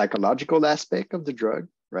psychological aspect of the drug,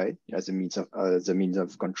 right, as a means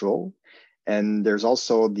of control. And there's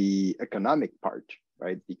also the economic part,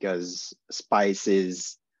 right? Because spice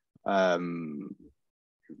is, well,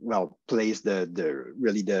 plays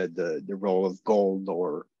the role of gold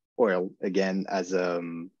or oil again as a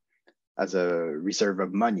reserve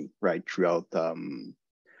of money, right, throughout the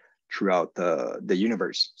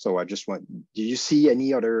universe. So I just want, do you see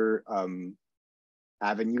any other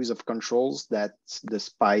avenues of controls that the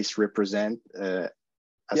spice represent as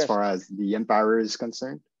yes. far as the empire is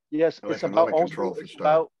concerned? Yes, it's about also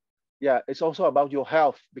about, yeah, it's also about your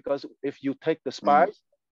health, because if you take the spice,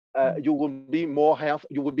 you will be more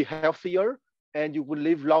you will be healthier and you will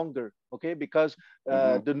live longer, okay? Because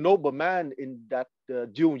the noble man in that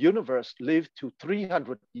Dune universe lived to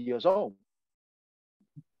 300 years old.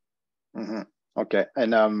 Okay,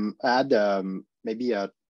 and I had maybe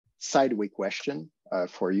a sideway question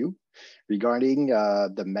for you regarding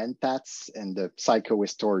the mentats and the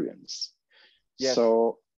psychohistorians. Yes.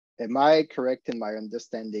 So am I correct in my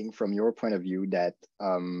understanding from your point of view that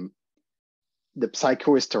the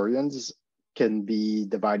psychohistorians can be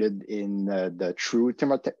divided in the true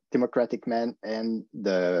democratic man and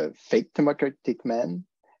the fake democratic man?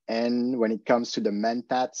 And when it comes to the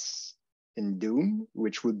mentats in Dune,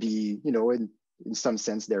 which would be, you know, in some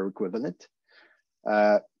sense, their equivalent,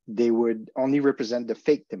 they would only represent the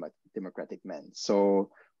fake democratic men. So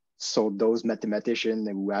those mathematicians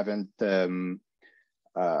who haven't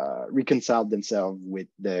reconciled themselves with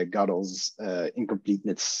the Gödel's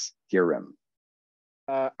incompleteness theorem.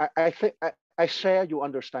 I think I share your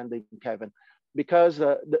understanding, Kevin, because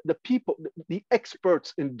the people, the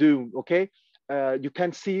experts in Dune, okay, you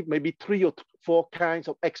can see maybe 3 or 4 kinds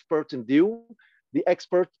of experts in Dune. The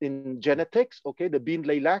expert in genetics, okay, the Ben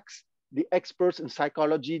Leilacs, the experts in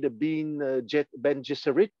psychology, the Ben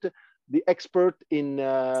Gesserit, the expert in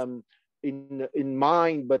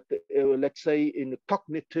mind, but let's say in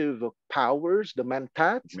cognitive powers, the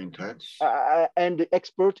Mentats, and the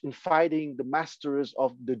expert in fighting the masters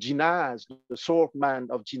of the Jinnahs, the swordman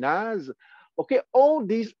of Jinnahs. Okay, all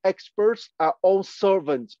these experts are all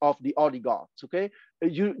servants of the oligarchs. Okay,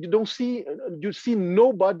 you see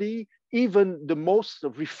nobody, even the most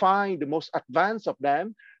refined, the most advanced of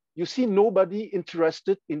them. You see nobody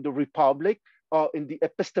interested in the republic or in the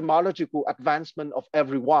epistemological advancement of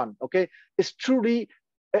everyone. Okay, it's truly,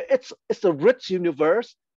 it's a rich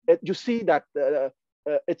universe. You see that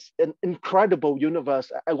it's an incredible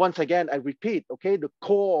universe. Once again, I repeat. Okay, the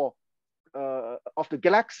core of the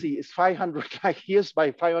galaxy is 500 light years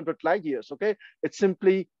by 500 light years. Okay, it's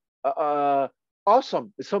simply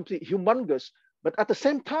awesome. It's something humongous, but at the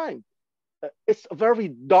same time, it's a very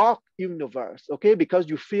dark universe. Okay, because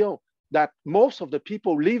you feel that most of the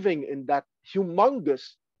people living in that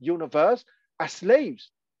humongous universe are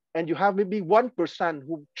slaves, and you have maybe 1%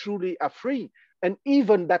 who truly are free, and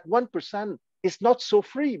even that 1% is not so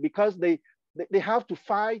free because they have to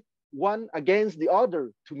fight one against the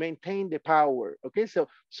other to maintain the power. Okay,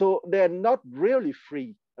 so they're not really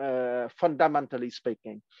free, fundamentally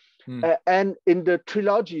speaking. And in the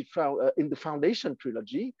trilogy, in the Foundation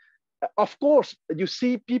trilogy, of course, you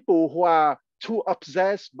see people who are too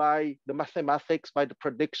obsessed by the mathematics, by the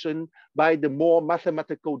prediction, by the more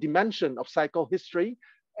mathematical dimension of psychohistory.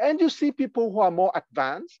 And you see people who are more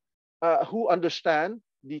advanced, who understand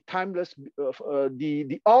the timeless,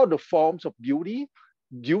 the other forms of beauty,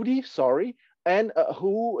 and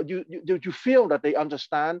who you feel that they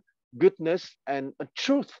understand goodness and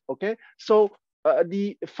truth. Okay, so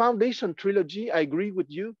the Foundation trilogy, I agree with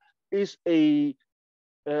you, is a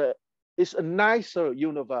nicer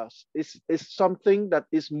universe. It's something that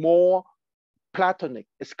is more Platonic.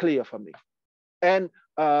 It's clear for me. And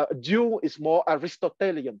Dune is more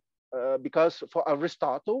Aristotelian, because for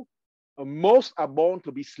Aristotle, most are born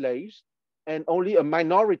to be slaves, and only a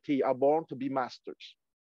minority are born to be masters.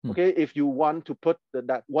 Okay, if you want to put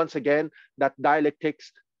that, once again, that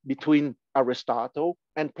dialectics between Aristotle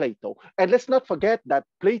and Plato. And let's not forget that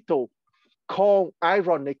Plato called,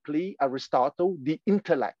 ironically, Aristotle the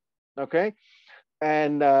intellect. Okay,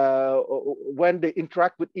 and when they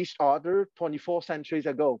interact with each other 24 centuries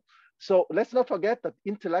ago. So let's not forget that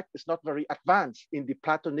intellect is not very advanced in the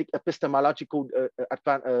Platonic epistemological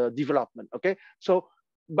development. Okay, so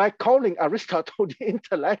by calling Aristotle the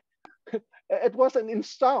intellect, it was an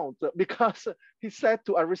insult, because he said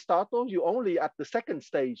to Aristotle, "You only at the second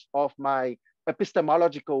stage of my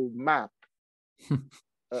epistemological map,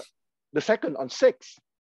 the second on 6."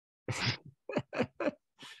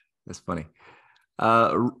 That's funny.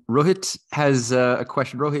 Rohit has a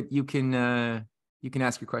question. Rohit, you can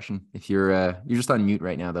ask your question if you're just on mute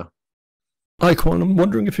right now, though. Hi, Quan. I'm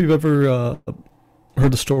wondering if you've ever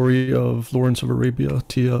heard the story of Lawrence of Arabia.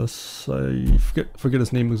 T.S. I forget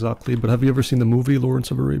his name exactly, but have you ever seen the movie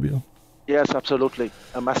Lawrence of Arabia? Yes, absolutely.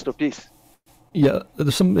 A masterpiece. Yeah,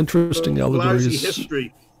 there's some interesting allegories.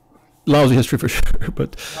 Lousy history for sure,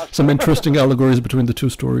 but some interesting allegories between the two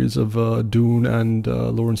stories of Dune and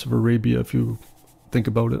Lawrence of Arabia, if you think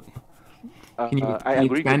about it. Can you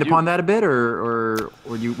expand upon that a bit, or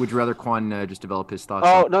would you rather Quan just develop his thoughts?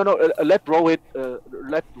 Oh, no, let Rohit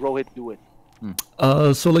do it.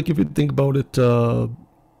 So, like, if you think about it,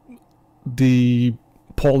 the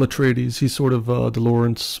Paul Atreides, he's sort of the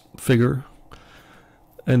Lawrence figure,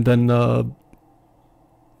 and then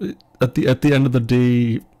at the end of the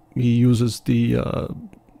day, he uses the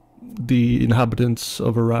inhabitants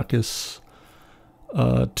of Arrakis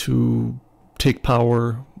to take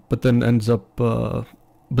power, but then ends up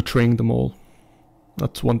betraying them all.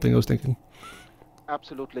 That's one thing I was thinking.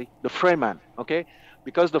 Absolutely, the Freeman, okay,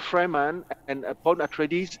 because the Freeman and Paul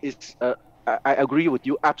Atreides is. I agree with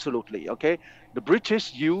you absolutely. Okay, the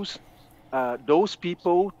British use those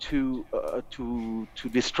people to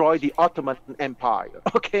destroy the Ottoman Empire.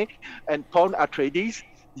 Okay, and Paul Atreides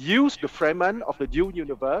used the Freeman of the Dune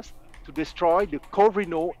universe to destroy the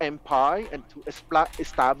Corvinal Empire and to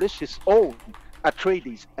establish his own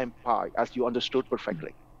Atreides Empire, as you understood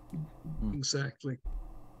perfectly. Exactly.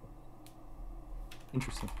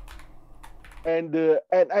 Interesting. And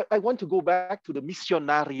I want to go back to the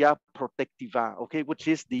Missionaria Protectiva, okay, which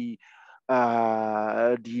is the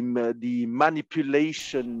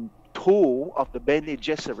manipulation tool of the Bene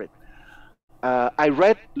Gesserit. I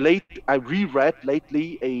reread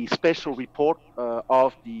lately a special report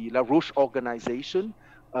of the LaRouche organization,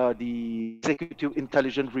 the Executive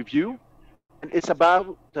Intelligence Review, and it's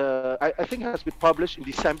about I think it has been published in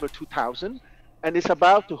December 2000, and it's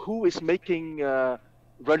about who is making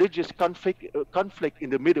religious conflict in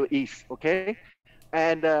the Middle East. Okay,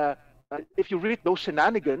 and if you read those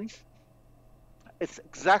shenanigans, it's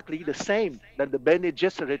exactly the same that the Bene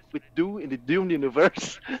Gesserit would do in the Dune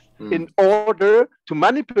universe in order to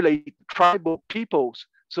manipulate tribal peoples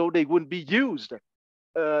so they wouldn't be used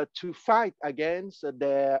to fight against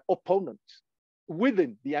their opponents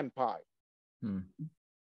within the empire.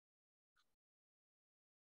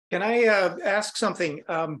 Can I ask something?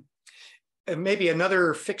 Maybe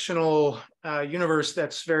another fictional universe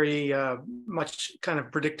that's very much kind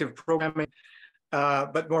of predictive programming,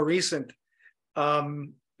 but more recent.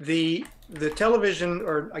 The television,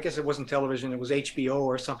 or I guess it wasn't television, it was HBO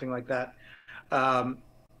or something like that,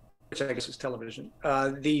 which I guess is television.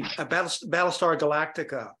 The Battlestar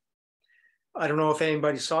Galactica. I don't know if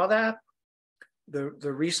anybody saw that.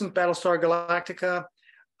 The recent Battlestar Galactica.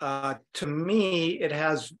 To me, it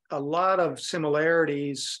has a lot of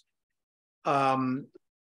similarities, a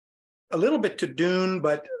little bit to Dune,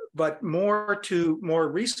 but more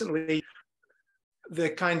recently, the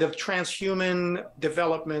kind of transhuman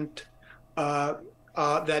development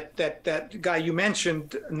that guy you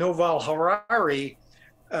mentioned, Noval Harari,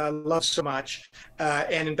 loves so much.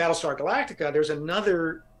 And in Battlestar Galactica, there's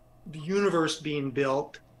another universe being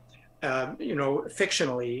built,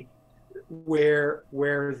 fictionally, where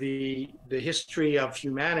the history of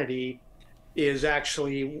humanity is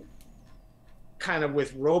actually kind of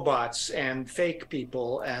with robots and fake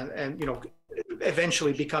people and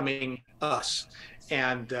eventually becoming us.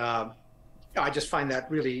 And I just find that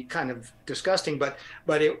really kind of disgusting, but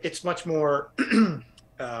it's much more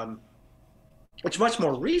it's much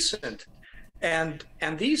more recent. And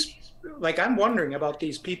these, like, I'm wondering about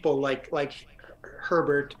these people like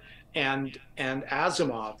Herbert and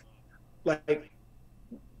Asimov. Like,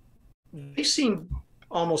 they seem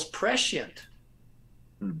almost prescient.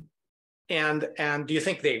 And do you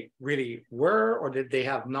think they really were, or did they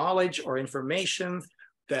have knowledge or information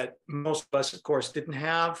that most of us, of course, didn't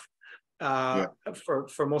have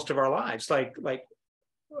for most of our lives? Like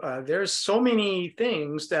there's so many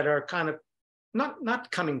things that are kind of not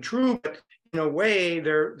coming true, but in a way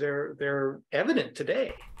they're evident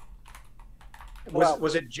today.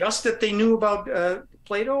 Was it just that they knew about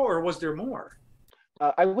Plato, or was there more?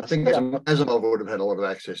 I think Asimov would have had a lot of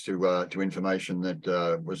access to information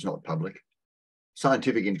that was not public,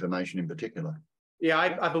 scientific information in particular. Yeah,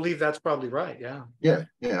 I believe that's probably right. Yeah. Yeah,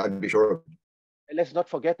 I'd be sure. And let's not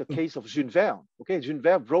forget the case of Jules Verne. Okay, Jules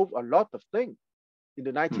Verne wrote a lot of things in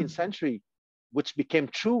the 19th century, which became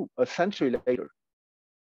true a century later.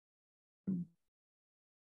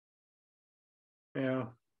 Yeah.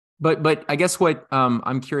 But I guess what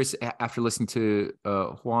I'm curious after listening to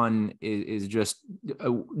Juan is just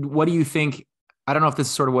what do you think? I don't know if this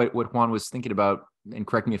is sort of what Juan was thinking about, and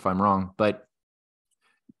correct me if I'm wrong, but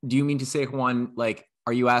do you mean to say, Juan, like,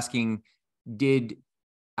 are you asking, did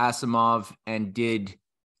Asimov and did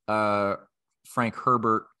Frank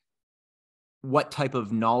Herbert, what type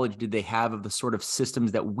of knowledge did they have of the sort of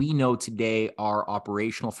systems that we know today are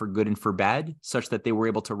operational for good and for bad, such that they were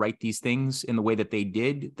able to write these things in the way that they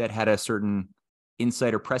did, that had a certain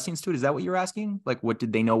insight or prescience to it? Is that what you're asking? Like, what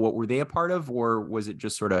did they know? What were they a part of? Or was it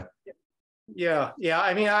just sort of... Yeah.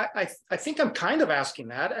 I mean, I think I'm kind of asking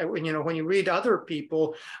that. When you read other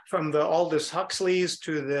people, from the Aldous Huxleys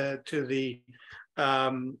to the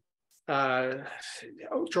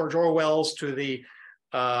George Orwell's to the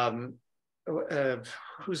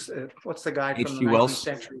what's the guy from the 19th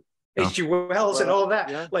century? H.G. Wells and all of that.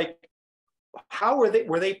 Yeah. Like, how were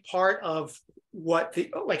they part of what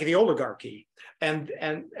the oligarchy, and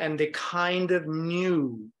they kind of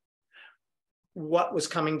knew what was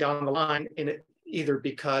coming down the line, in it, either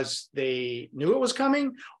because they knew it was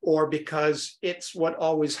coming or because it's what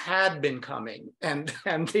always had been coming, and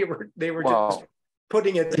they were just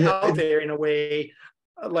putting it out there in a way,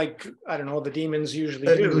 like, I don't know, the demons usually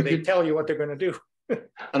do. They tell you what they're going to do.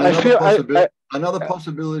 And another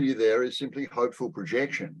possibility there is simply hopeful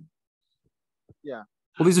projection. Yeah.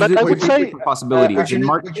 Well, these are different possibilities.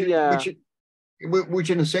 which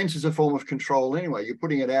in a sense is a form of control anyway. You're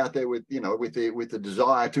putting it out there with, you know, with the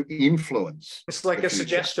desire to influence. It's like a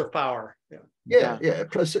suggestive power. Yeah.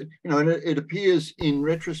 Plus, you know, and it appears in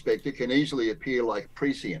retrospect, it can easily appear like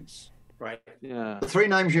prescience. Right. Yeah. The three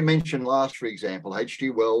names you mentioned last, for example,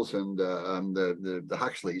 H.G. Wells and the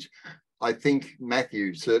Huxleys, I think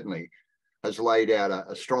Matthew certainly has laid out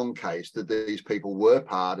a strong case that these people were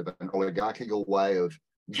part of an oligarchical way of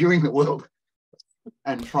viewing the world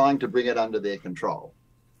and trying to bring it under their control.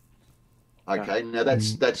 Okay, now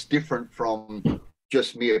that's different from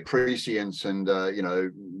just mere prescience and you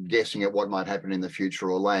know, guessing at what might happen in the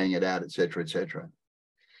future or laying it out, etc., etc.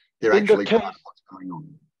 They're actually part of what's going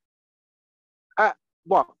on.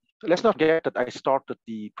 Well, let's not forget that I started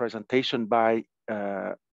the presentation by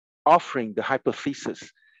offering the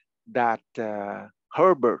hypothesis that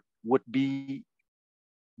Herbert would be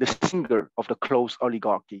the singer of the closed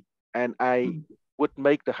oligarchy. And I would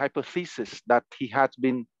make the hypothesis that he has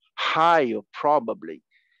been hired probably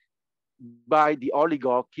by the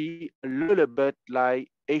oligarchy a little bit like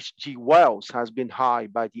H.G. Wells has been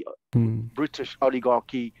hired by the British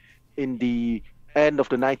oligarchy in the end of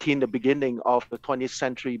the 19th, the beginning of the 20th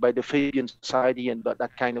century by the Fabian Society and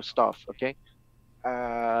that kind of stuff, okay?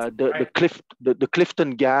 The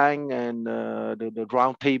Clifton Gang and the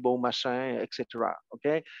Round Table Machin, etc.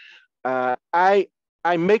 Okay, I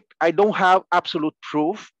don't have absolute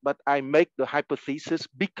proof, but I make the hypothesis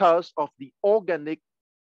because of the organic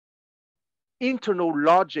internal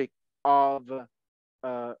logic of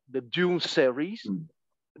the Dune series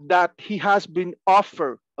that he has been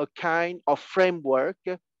offered a kind of framework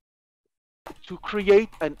to create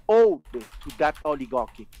an ode to that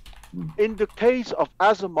oligarchy. In the case of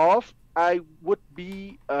Asimov, I would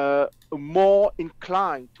be more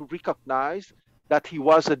inclined to recognize that he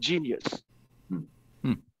was a genius.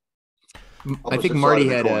 I think Marty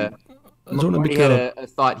had a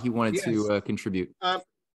thought he wanted to contribute.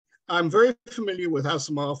 I'm very familiar with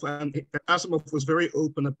Asimov, and Asimov was very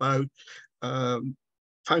open about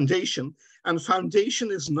Foundation. And Foundation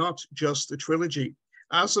is not just a trilogy.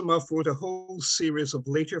 Asimov wrote a whole series of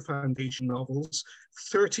later Foundation novels,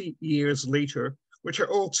 30 years later, which are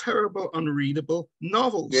all terrible, unreadable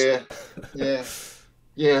novels.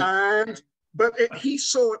 But he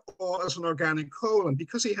saw it all as an organic whole, and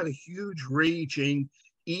because he had a huge raging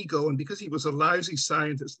ego, and because he was a lousy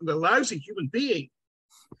scientist and a lousy human being,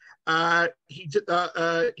 he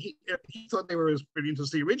thought they were as brilliant as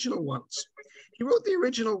the original ones. He wrote the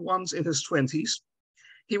original ones in his 20s.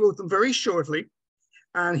 He wrote them very shortly,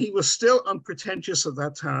 and he was still unpretentious at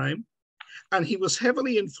that time, and he was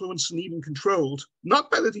heavily influenced and even controlled, not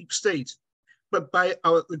by the deep state, but by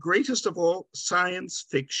the greatest of all science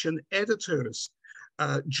fiction editors,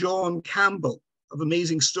 John Campbell of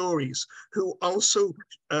Amazing Stories, who also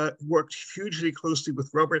worked hugely closely with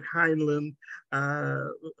Robert Heinlein,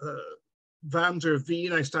 Van der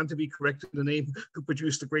Veen, I stand to be corrected in the name, who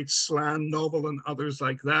produced the great Slan novel and others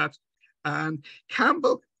like that. And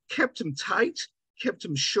Campbell kept him tight, kept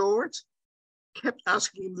him short, kept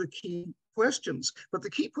asking him the key questions. But the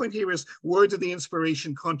key point here is, where did the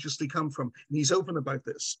inspiration consciously come from? And he's open about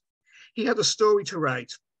this. He had a story to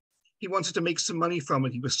write. He wanted to make some money from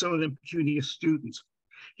it. He was still an impecunious student.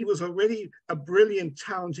 He was already a brilliant,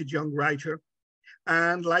 talented young writer.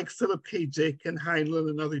 And like Philip K. Dick and Heinlein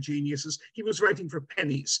and other geniuses, he was writing for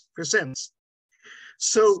pennies, for cents.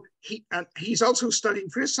 So he's also studying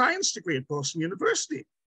for his science degree at Boston University.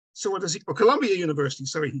 So what does he, or Columbia University,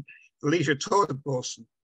 sorry, he later taught at Boston.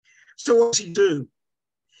 So what does he do?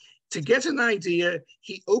 To get an idea,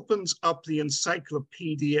 he opens up the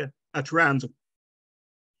encyclopedia at random.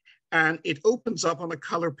 And it opens up on a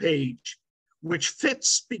color page, which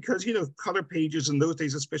fits because, you know, color pages in those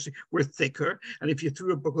days especially were thicker. And if you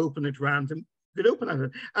threw a book open at random, you could open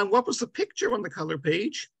it. And what was the picture on the color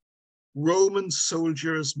page? Roman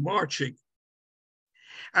soldiers marching.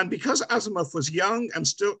 And because Asimov was young and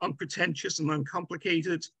still unpretentious and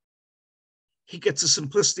uncomplicated, he gets a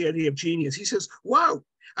simplicity idea of genius. He says, wow,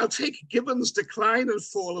 I'll take Gibbon's Decline and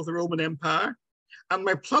Fall of the Roman Empire, and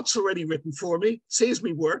my plot's already written for me, saves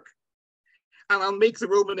me work, and I'll make the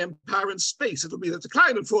Roman Empire in space. It'll be the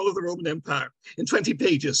decline and fall of the Roman Empire in 20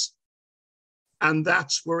 pages. And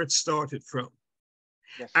that's where it started from.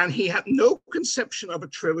 Yes. And he had no conception of a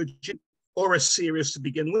trilogy or a series to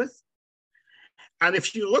begin with. And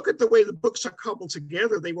if you look at the way the books are cobbled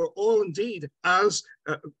together, they were all indeed, as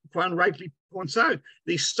Quan rightly points out,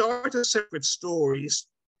 they start as separate stories.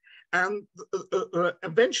 And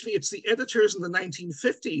eventually it's the editors in the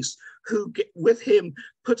 1950s who, with him,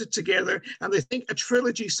 put it together. And they think a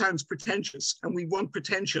trilogy sounds pretentious, and we want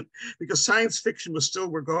pretension, because science fiction was still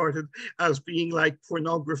regarded as being like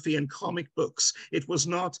pornography and comic books. It was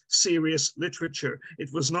not serious literature. It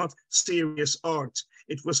was not serious art.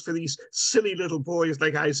 It was for these silly little boys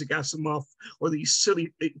like Isaac Asimov, or these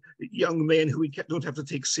silly young men who we don't have to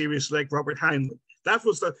take seriously, like Robert Heinlein. That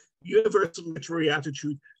was the universal literary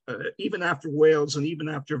attitude, even after Wales and even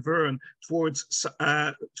after Verne, towards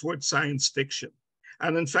science fiction.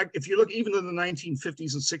 And in fact, if you look even in the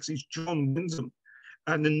 1950s and 60s, John Wyndham,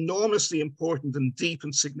 an enormously important and deep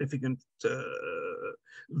and significant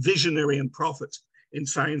visionary and prophet in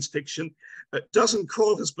science fiction, doesn't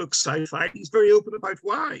call his book sci-fi. He's very open about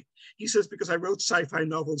why. He says, because I wrote sci-fi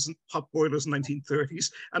novels and pot boilers in the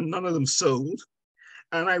 1930s, and none of them sold.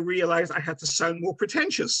 And I realized I had to sound more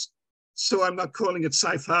pretentious. So I'm not calling it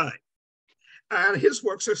sci-fi. And his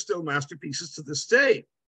works are still masterpieces to this day.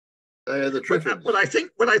 The truth is. What I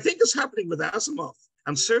think is happening with Asimov,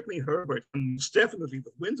 and certainly Herbert, and most definitely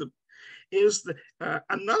with Wyndham, is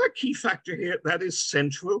another key factor here that is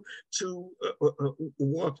central to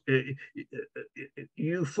what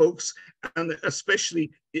you folks, and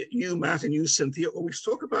especially you, Matt, and you, Cynthia, always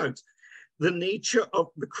talk about: the nature of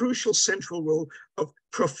the crucial central role of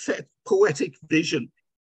poetic vision.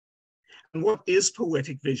 And what is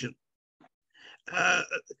poetic vision?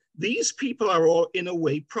 These people are all, in a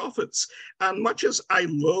way, prophets. And much as I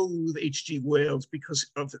loathe H.G. Wells because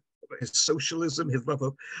of his socialism, his love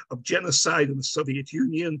of genocide in the Soviet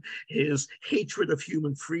Union, his hatred of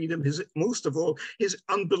human freedom, most of all, his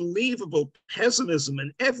unbelievable pessimism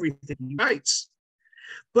in everything he writes.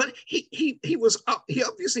 But he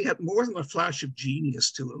obviously had more than a flash of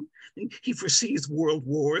genius to him. He foresees world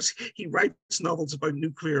wars. He writes novels about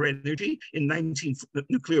nuclear energy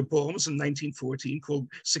nuclear bombs in 1914, called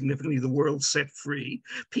significantly The World Set Free.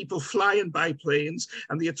 People fly in biplanes,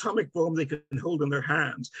 and the atomic bomb they can hold in their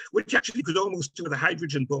hands, which actually could almost do with a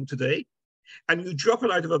hydrogen bomb today. And you drop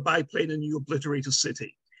it out of a biplane and you obliterate a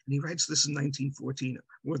city. And he writes this in 1914,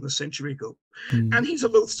 more than a century ago. And he's a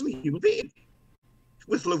loathsome human being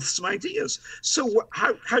with loathsome ideas. So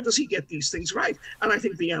how does he get these things right? And I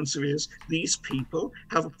think the answer is these people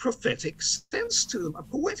have a prophetic sense to them, a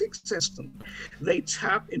poetic sense to them. They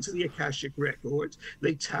tap into the Akashic record.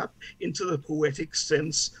 They tap into the poetic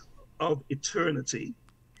sense of eternity.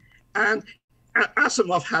 And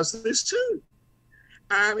Asimov has this too.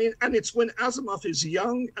 I mean, and it's when Asimov is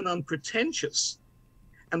young and unpretentious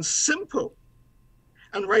and simple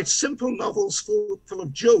and writes simple novels full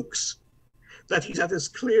of jokes that he's at his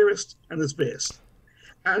clearest and his best.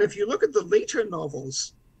 And if you look at the later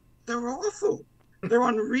novels, they're awful. They're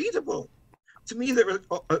unreadable. To me,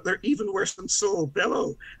 they're even worse than Saul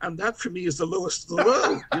Bellow, and that for me is the lowest of the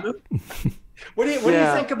low. You know. What do you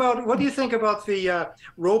think about the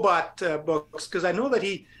robot books? Because I know that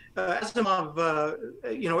he Asimov,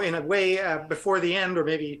 in a way, before the end or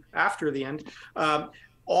maybe after the end.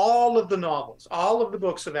 All of the novels, all of the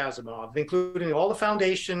books of Asimov, including all the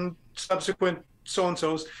Foundation, subsequent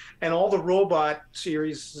so-and-sos, and all the robot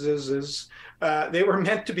series, they were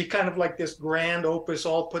meant to be kind of like this grand opus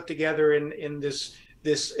all put together in this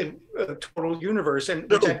total universe, and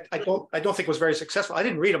which I don't think was very successful. I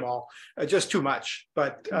didn't read them all, just too much.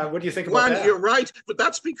 But what do you think about that? You're right, but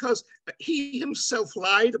that's because he himself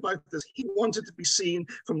lied about this. He wanted to be seen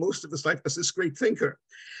for most of his life as this great thinker,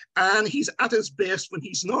 and he's at his best when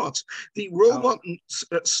he's not. The robot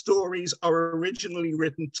stories are originally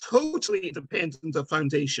written totally independent of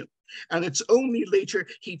Foundation, and it's only later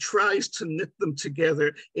he tries to knit them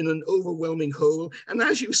together in an overwhelming whole. And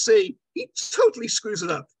as you say, he totally screws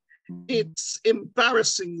it up. It's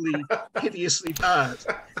embarrassingly, hideously bad.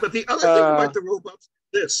 But the other thing about the robots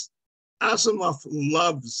is this: Asimov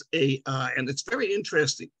loves AI, and it's very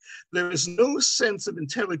interesting. There is no sense of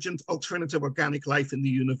intelligent alternative organic life in the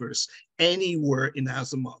universe anywhere in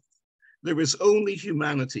Asimov. There is only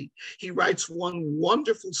humanity. He writes one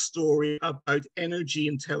wonderful story about energy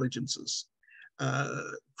intelligences,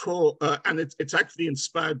 and it's actually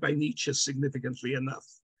inspired by Nietzsche significantly enough.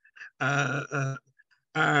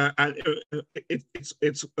 And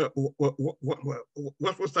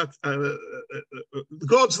what was that? The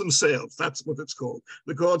gods themselves. That's what it's called.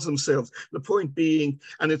 The gods themselves. The point being,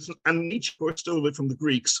 and Nietzsche, of course, stole it from the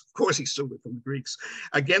Greeks. Of course, he stole it from the Greeks.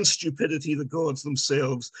 Against stupidity, the gods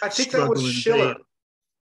themselves. I think that was Schiller.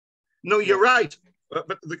 No, you're right.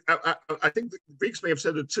 But I think the Greeks may have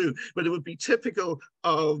said it too, but it would be typical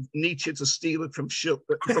of Nietzsche to steal it from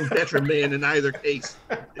better men in either case.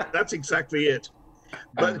 That's exactly it.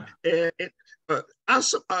 But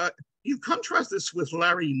you contrast this with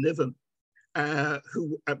Larry Niven,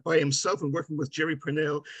 who by himself and working with Jerry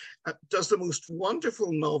Purnell does the most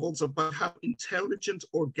wonderful novels about how intelligent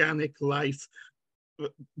organic life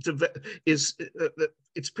is,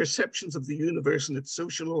 its perceptions of the universe and its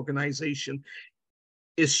social organization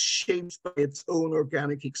is shaped by its own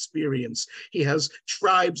organic experience. He has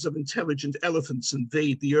tribes of intelligent elephants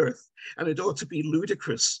invade the earth, and it ought to be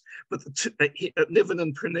ludicrous, but Niven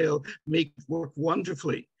and Purnell make it work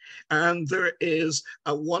wonderfully. And there is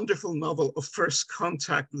a wonderful novel of first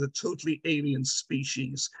contact with a totally alien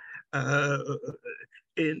species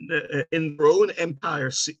in their own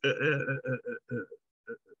empire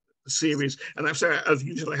series. And I'm sorry, as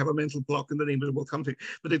usual, I have a mental block in the name, but it will come to.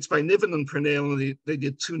 But it's by Niven and Purnell, and they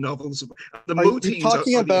did two novels. Are you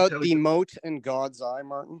talking about The Moat and God's Eye,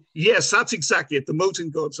 Martin? Yes, that's exactly it. The Moat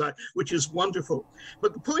and God's Eye, which is wonderful.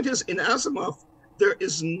 But the point is, in Asimov, there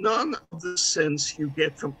is none of the sense you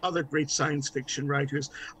get from other great science fiction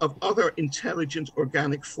writers of other intelligent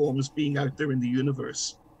organic forms being out there in the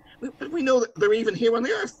universe. But we know that they're even here on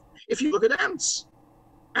the Earth. If you look at ants,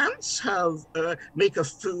 ants have make a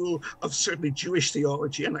fool of certainly Jewish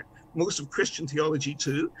theology and most of Christian theology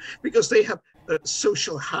too, because they have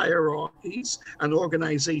social hierarchies and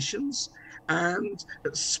organizations and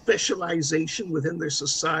specialization within their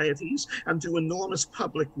societies, and do enormous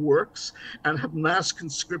public works and have mass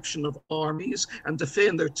conscription of armies and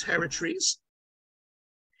defend their territories.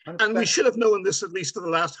 And we should have known this at least for the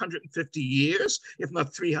last 150 years, if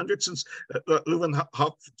not 300, since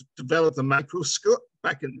Leeuwenhoek developed the microscope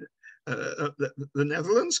back in the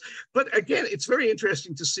Netherlands. But again, it's very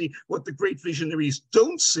interesting to see what the great visionaries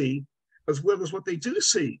don't see as well as what they do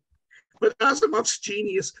see. But Asimov's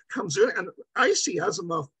genius comes in, and I see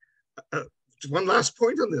Asimov, one last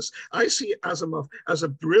point on this, I see Asimov as a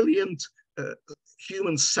brilliant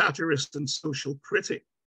human satirist and social critic,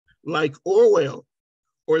 like Orwell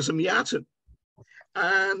or Zamyatin.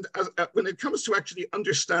 And when it comes to actually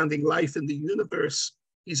understanding life in the universe,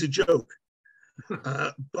 he's a joke.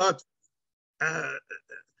 But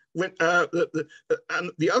when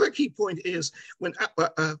and the other key point is when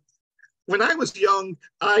I was young,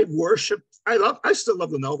 I still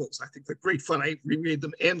love the novels. I think they're great fun. I reread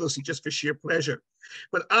them endlessly just for sheer pleasure.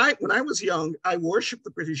 But when I was young, I worshipped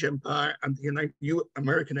the British Empire and the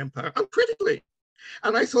American Empire uncritically.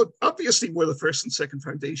 And I thought, obviously, we're the first and second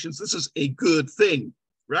foundations. This is a good thing,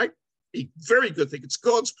 right? A very good thing. It's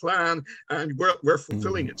God's plan, and we're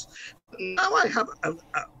fulfilling it. Now I have a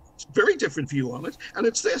very different view on it, and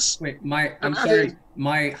it's this. Wait, I'm sorry.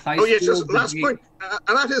 My high school. Oh, yes, just last point.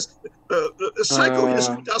 And that is the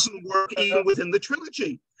psychohistory doesn't work even within the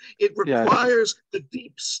trilogy. It requires the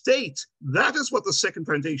deep state. That is what the second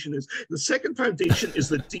foundation is. The second foundation is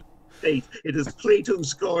the deep state. It is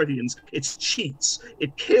Plato's guardians. It cheats.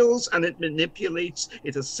 It kills and it manipulates.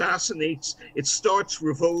 It assassinates. It starts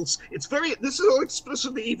revolts. This is all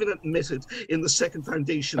explicitly even admitted in the second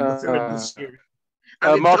foundation, the third in the series.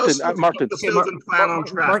 Martin, the Selden plan on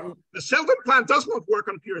track. The Selden plan does not work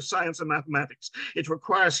on pure science and mathematics. It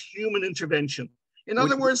requires human intervention. In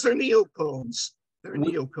other words, they're neocons. They're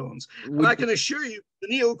neocons. And I can assure you, the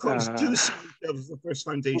neocons do see themselves as the first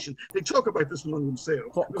foundation. They talk about this among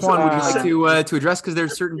themselves. Quan, would you like to address, because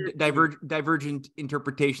there's certain divergent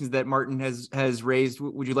interpretations that Martin has raised.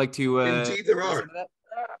 Would you like to? Indeed, there are.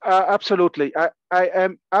 Absolutely. I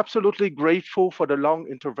am absolutely grateful for the long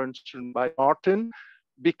intervention by Martin,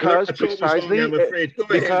 because precisely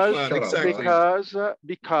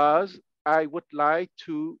because I would like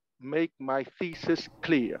to make my thesis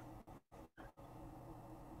clear.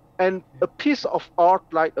 And a piece of art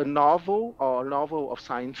like a novel or a novel of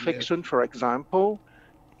science fiction, for example,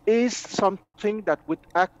 is something that would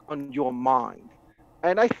act on your mind.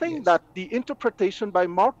 And I think that the interpretation by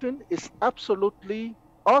Martin is absolutely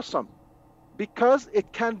awesome, because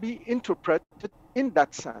it can be interpreted in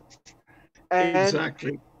that sense. And,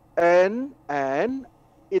 exactly. And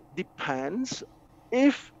it depends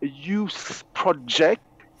if you project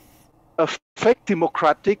a fake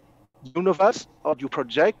democratic universe, or you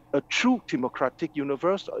project a true democratic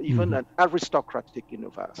universe, or even an aristocratic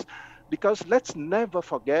universe. Because let's never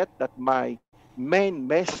forget that my main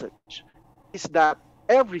message is that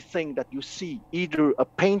everything that you see, either a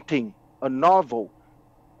painting, a novel,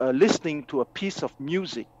 listening to a piece of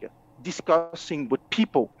music, discussing with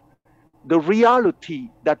people, the reality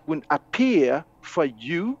that will appear for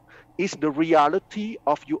you is the reality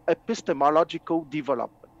of your epistemological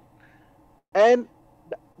development. And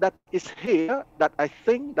that is here that I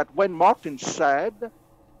think that when Martin said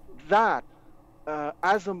that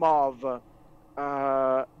Asimov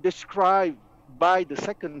described by the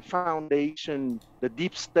second foundation, the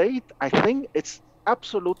deep state, I think it's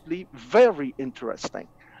absolutely very interesting,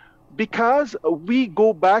 because we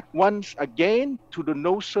go back once again to the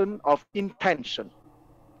notion of intention.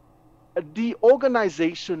 The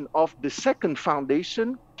organization of the second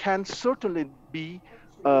foundation can certainly be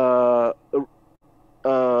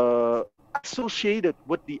associated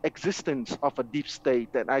with the existence of a deep state,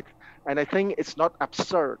 and I think it's not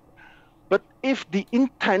absurd. But if the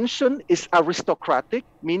intention is aristocratic,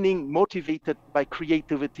 meaning motivated by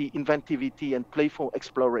creativity, inventivity, and playful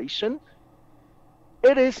exploration,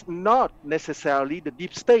 it is not necessarily the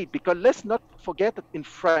deep state, because let's not forget that in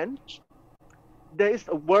French, there is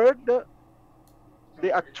a word,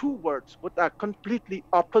 there are two words which are completely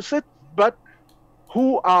opposite, but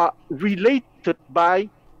who are related by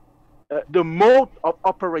the mode of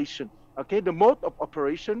operation. Okay, the mode of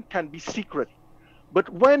operation can be secret, but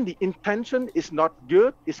when the intention is not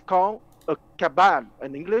good, it's called a cabal.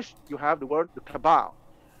 In English, you have the word the cabal.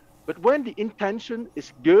 But when the intention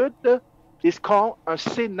is good, it's called a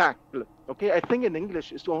cenacle. Okay, I think in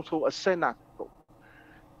English it's also a cenacle.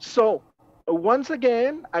 So once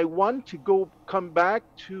again, I want to come back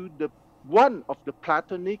to the one of the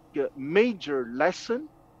Platonic major lesson,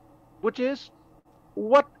 which is,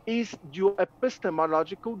 what is your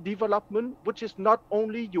epistemological development, which is not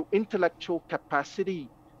only your intellectual capacity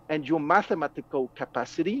and your mathematical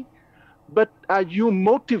capacity, but are you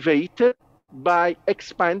motivated by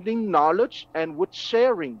expanding knowledge and with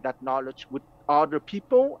sharing that knowledge with other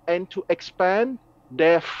people, and to expand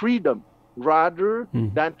their freedom rather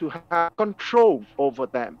than to have control over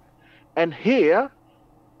them. And here,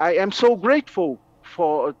 I am so grateful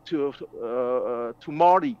to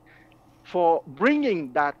Marty for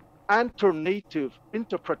bringing that alternative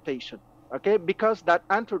interpretation, okay? Because that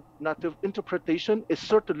alternative interpretation is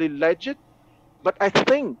certainly legit, but I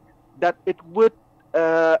think that it would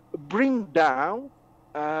bring down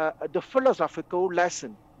the philosophical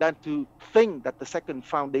lesson than to think that the second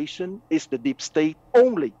foundation is the deep state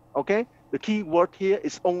only, okay? The key word here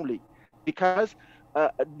is only, because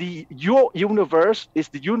your universe is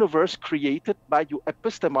the universe created by your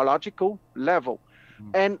epistemological level.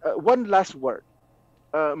 And one last word.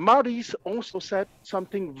 Marty's also said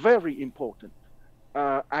something very important.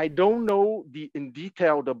 I don't know in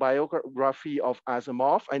detail the biography of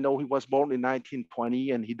Asimov. I know he was born in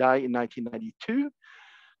 1920 and he died in 1992.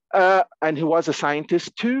 And he was a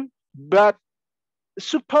scientist too. But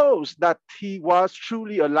suppose that he was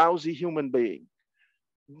truly a lousy human being.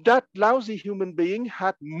 That lousy human being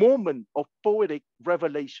had moments of poetic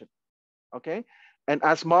revelation, okay? And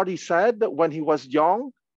as Marty said, when he was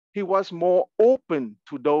young, he was more open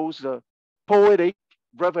to those poetic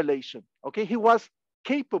revelation, okay? He was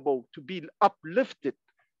capable to be uplifted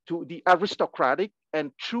to the aristocratic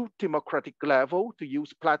and true democratic level, to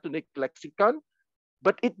use Platonic lexicon,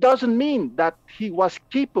 but it doesn't mean that he was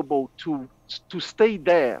capable to stay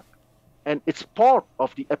there. And it's part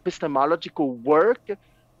of the epistemological work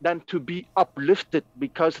than to be uplifted,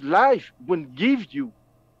 because life will give you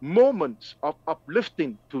moments of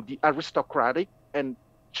uplifting to the aristocratic and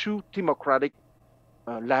true democratic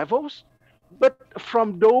levels. But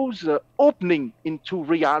from those opening into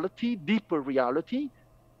reality, deeper reality,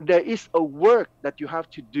 there is a work that you have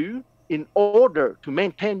to do in order to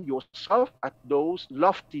maintain yourself at those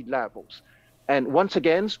lofty levels. And once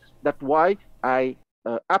again, that's why I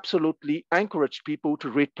absolutely encourage people to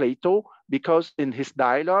read Plato, because in his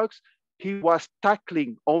dialogues, he was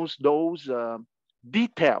tackling all those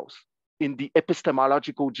details in the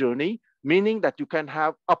epistemological journey, meaning that you can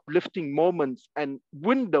have uplifting moments and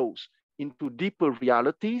windows into deeper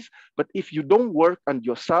realities, but if you don't work on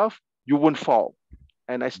yourself, you won't fall.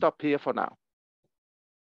 And I stop here for now.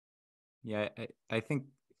 Yeah, I think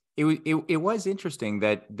it was interesting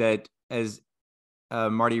that as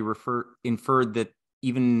Marty inferred that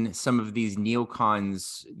even some of these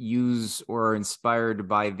neocons use or are inspired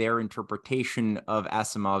by their interpretation of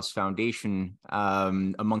Asimov's foundation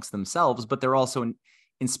amongst themselves, but they're also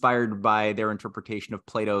inspired by their interpretation of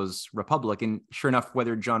Plato's Republic. And sure enough,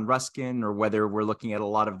 whether John Ruskin or whether we're looking at a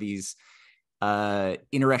lot of these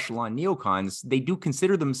inner echelon neocons, they do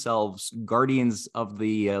consider themselves guardians of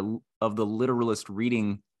the literalist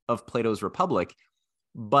reading of Plato's Republic,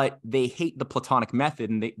 but they hate the Platonic method,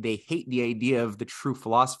 and they hate the idea of the true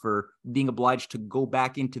philosopher being obliged to go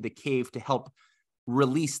back into the cave to help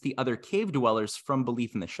release the other cave dwellers from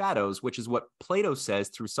belief in the shadows, which is what Plato says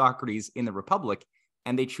through Socrates in the Republic.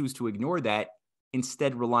 And they choose to ignore that,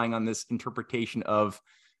 instead relying on this interpretation of,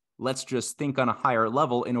 let's just think on a higher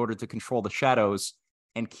level in order to control the shadows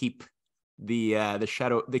and keep the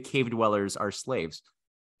cave dwellers our slaves.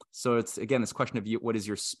 So it's, again, this question of you, what is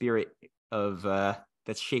your spirit of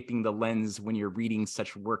that's shaping the lens when you're reading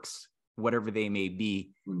such works, whatever they may be.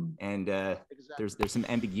 And there's some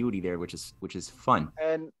ambiguity there, which is fun.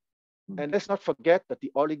 And let's not forget that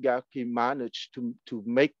the oligarchy managed to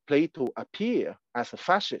make Plato appear as a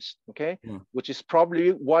fascist, okay? Which is probably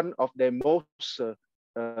one of their most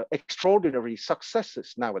extraordinary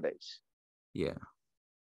successes nowadays. Yeah.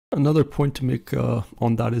 Another point to make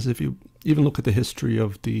on that is if you even look at the history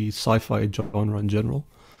of the sci-fi genre in general,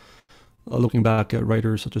 looking back at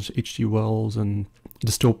writers such as H.G. Wells and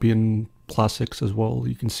dystopian classics as well,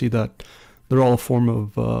 you can see that they're all a form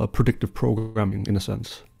of predictive programming in a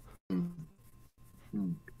sense.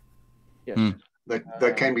 Yes.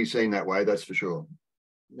 That can be seen that way, that's for sure.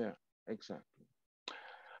 Yeah, exactly.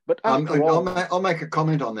 But I'll make a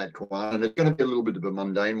comment on that, Quan, and it's going to be a little bit of a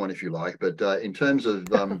mundane one if you like, but in terms of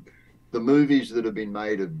the movies that have been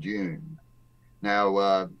made of Dune.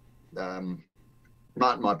 Now,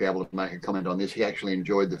 Martin might be able to make a comment on this. He actually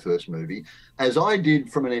enjoyed the first movie, as I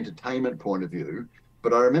did from an entertainment point of view,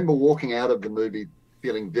 but I remember walking out of the movie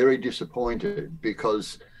feeling very disappointed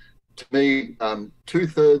because to me,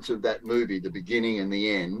 2/3 of that movie, the beginning and the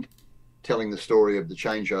end, telling the story of the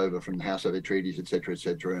changeover from the House of Atreides, et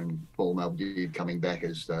cetera, and Paul Maldiv coming back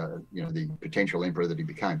as the potential emperor that he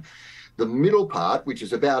became. The middle part, which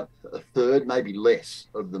is about 1/3, maybe less,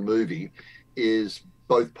 of the movie, is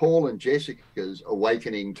both Paul and Jessica's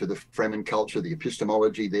awakening to the Fremen culture, the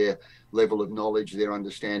epistemology, their level of knowledge, their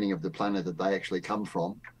understanding of the planet that they actually come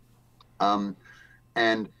from,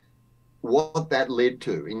 and what that led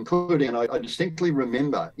to, including, and I distinctly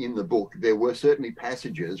remember in the book, there were certainly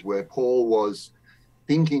passages where Paul was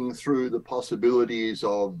thinking through the possibilities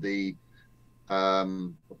of the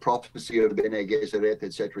prophecy of Bene Gesserit,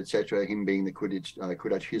 et cetera, him being the Quidditch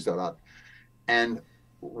Hizarat, and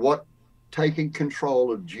what taking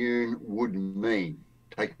control of Dune would mean,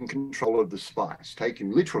 taking control of the spice,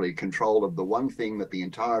 taking literally control of the one thing that the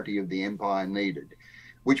entirety of the empire needed,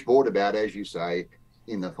 which brought about, as you say,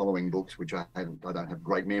 in the following books, which I don't have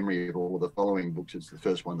great memory of all of the following books. It's the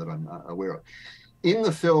first one that I'm aware of. In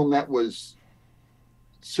the film, that was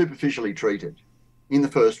superficially treated in the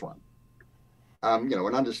first one. And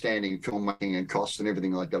understanding filmmaking and costs and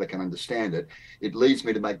everything like that, I can understand it. It leads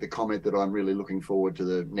me to make the comment that I'm really looking forward to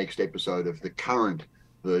the next episode of the current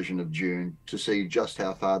version of Dune to see just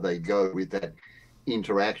how far they go with that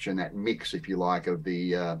interaction, that mix, if you like, of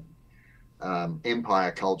the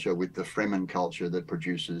empire culture with the Fremen culture that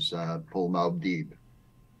produces Paul Maldiv.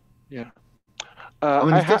 Yeah.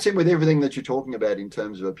 It fits in with everything that you're talking about in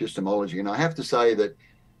terms of epistemology. And I have to say that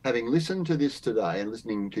having listened to this today and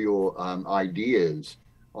listening to your ideas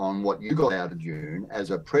on what you got out of Dune as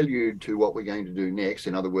a prelude to what we're going to do next,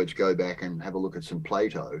 in other words, go back and have a look at some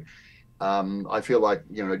Plato, I feel like,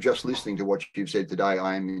 just listening to what you've said today,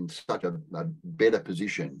 I am in such a better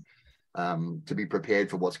position to be prepared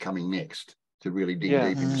for what's coming next, to really dig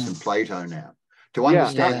deep into some Plato now, to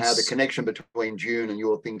understand how the connection between Dune and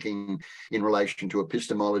your thinking in relation to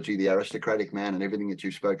epistemology, the aristocratic man, and everything that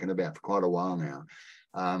you've spoken about for quite a while now,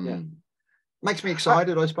 makes me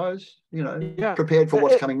excited, I suppose, prepared for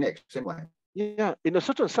what's coming next anyway. Yeah, in a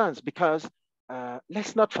certain sense, because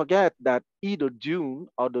let's not forget that either Dune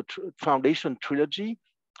or the Foundation trilogy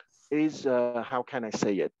is, how can I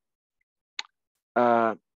say it?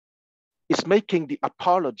 Is making the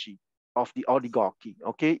apology of the oligarchy,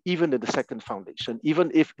 okay? Even in the second foundation, even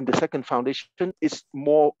if in the second foundation is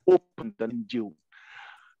more open than in Dune.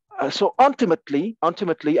 So ultimately,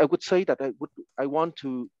 I would say that I want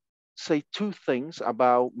to say two things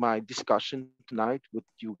about my discussion tonight with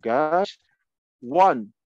you guys.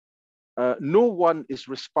 One, no one is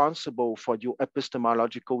responsible for your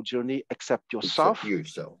epistemological journey except yourself. Except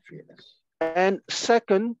yourself, yes. And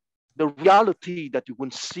second, the reality that you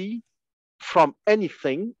will see from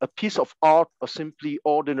anything, a piece of art or simply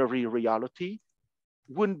ordinary reality,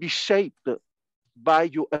 wouldn't be shaped by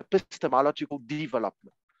your epistemological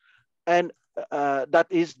development. And that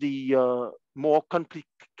is the more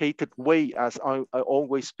complicated way, as I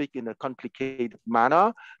always speak in a complicated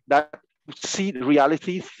manner, that you see the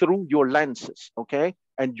reality through your lenses, okay?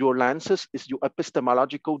 And your lenses is your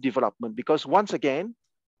epistemological development. Because once again,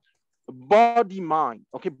 body, mind,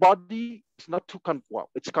 okay? Body is not too,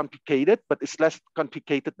 it's complicated, but it's less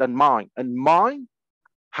complicated than mind. And mind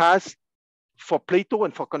has, for Plato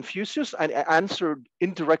and for Confucius, and I answered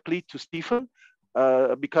indirectly to Stephen,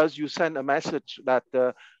 because you sent a message that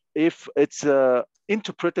if it's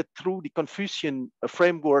interpreted through the Confucian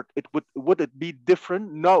framework, would it be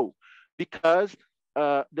different? No, because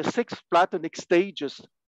the 6 Platonic stages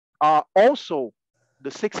are also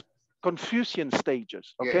the 6 Confucian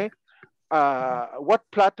stages, okay? What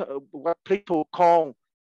Plato called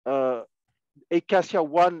Acacia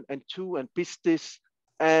 1 and 2 and Pistis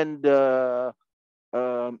and Dianoa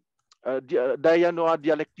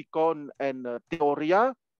Dialecticon and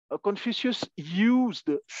Theoria, Confucius used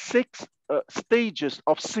 6 stages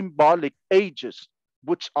of symbolic ages,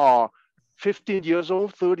 which are 15 years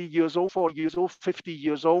old, 30 years old, 40 years old, 50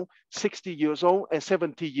 years old, 60 years old, and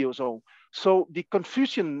 70 years old. So the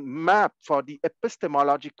Confucian map for the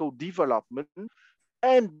epistemological development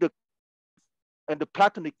and the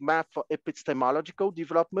Platonic map for epistemological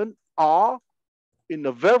development are, in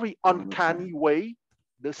a very uncanny way,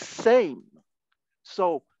 the same.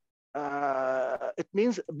 So it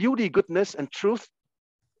means beauty, goodness, and truth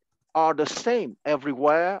are the same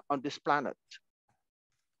everywhere on this planet.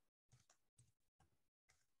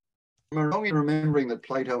 Am I wrong in remembering that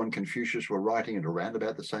Plato and Confucius were writing at around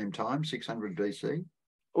about the same time, 600 BC?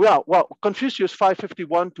 Well, Confucius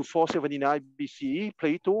 551 to 479 BCE,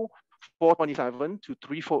 Plato 427 to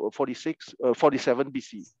 347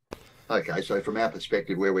 BC. Okay, so from our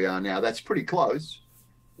perspective, where we are now, that's pretty close.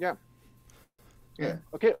 Yeah. Yeah.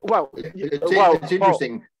 Okay. Well,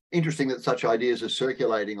 it's interesting that such ideas are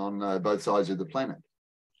circulating on both sides of the planet.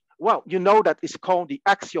 Well, you know that it's called the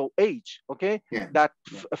axial age. Okay. Yeah. That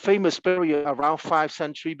famous period around 5th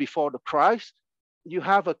century before the Christ. You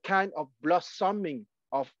have a kind of blossoming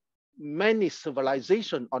of many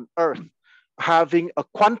civilizations on Earth, having a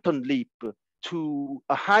quantum leap to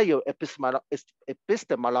a higher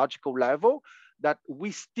epistemological level that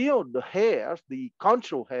we still the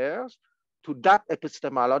control heirs to that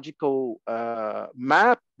epistemological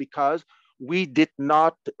map, because we did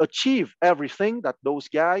not achieve everything that those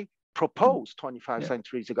guys proposed 25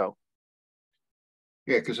 centuries ago.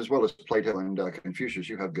 Yeah, because as well as Plato and Confucius,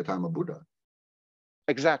 you have Gautama Buddha.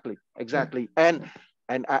 Exactly. Yeah.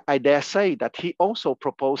 And I dare say that he also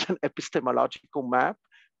proposed an epistemological map,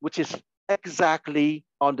 which is exactly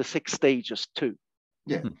on the 6 stages too.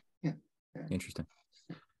 Yeah. Interesting.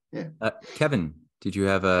 Yeah. Kevin, did you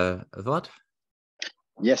have a thought?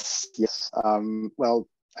 Yes. Well,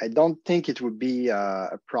 I don't think it would be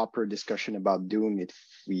a proper discussion about Dune if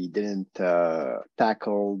we didn't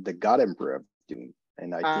tackle the God Emperor of Dune.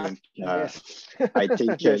 And I think I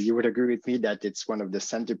think you would agree with me that it's one of the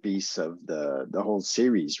centerpiece of the whole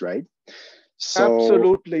series, right? So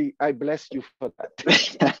absolutely, I bless you for that.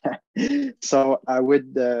 So I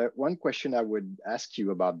would one question I would ask you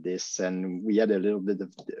about this, and we had a little bit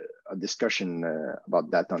of a discussion about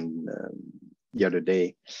that on the other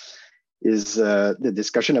day, is the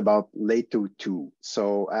discussion about Leto 2.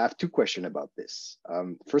 So I have 2 questions about this.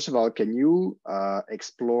 First of all, can you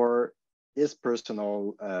explore his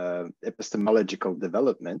personal epistemological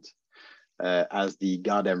development as the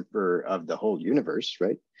God Emperor of the whole universe,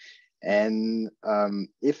 right? And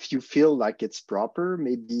if you feel like it's proper,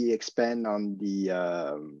 maybe expand on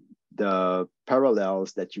the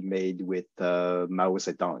parallels that you made with Mao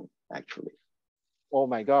Zedong, actually. Oh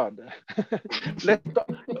my God.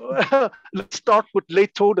 Let's start with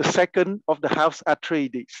Leto II of the House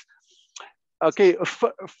Atreides. Okay,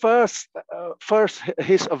 first,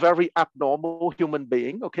 he's a very abnormal human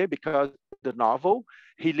being, okay, because the novel,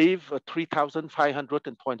 he lived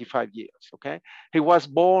 3,525 years, okay? He was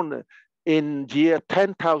born in year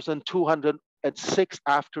 10,206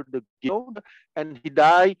 after the Guild, and he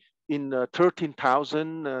died in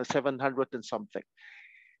 13,700 and something.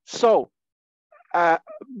 So,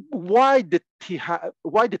 why did he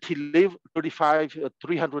live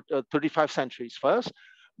 335 centuries first?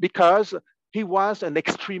 Because he was an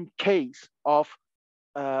extreme case of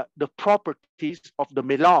the properties of the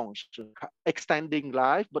melange, extending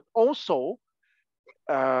life, but also,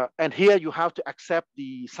 and here you have to accept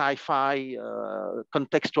the sci-fi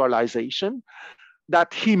contextualization,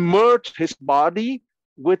 that he merged his body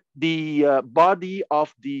with the body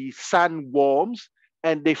of the sandworms,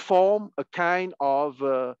 and they form a kind of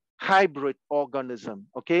hybrid organism,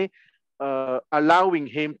 okay, allowing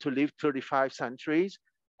him to live 35 centuries.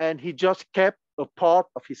 And he just kept a part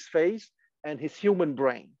of his face and his human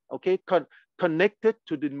brain, okay, connected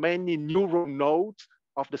to the many neural nodes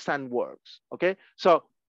of the sandworms, okay? So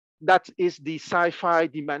that is the sci-fi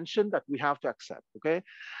dimension that we have to accept, okay?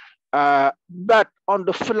 But on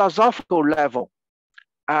the philosophical level,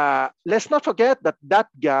 let's not forget that that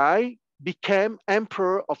guy became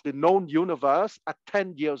emperor of the known universe at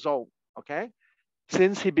 10 years old, okay?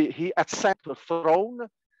 Since he accepted the throne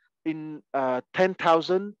in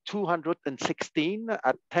 10,216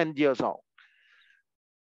 at 10 years old.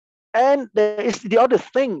 And there is the other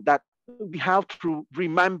thing that we have to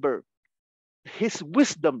remember. his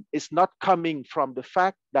wisdom is not coming from the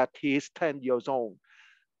fact that he is 10 years old.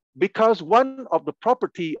 Because one of the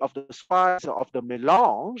property of the spice of the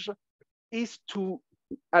melange is to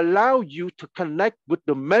allow you to connect with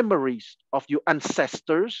the memories of your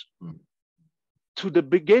ancestors to the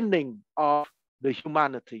beginning of the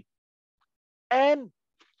humanity. And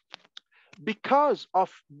because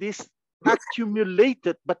of this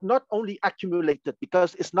accumulated, but not only accumulated,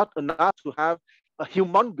 because it's not enough to have a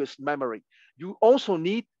humongous memory. You also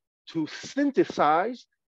need to synthesize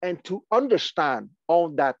and to understand all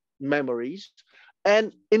that memories.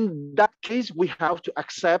 And in that case, we have to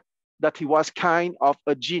accept that he was kind of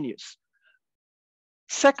a genius.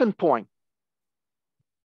 Second point,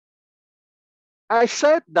 I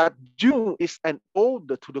said that Dune is an ode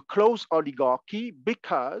to the close oligarchy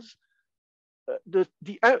because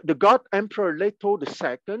the God Emperor Leto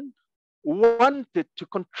II wanted to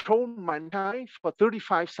control mankind for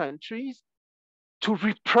 35 centuries to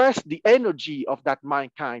repress the energy of that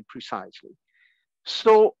mankind precisely.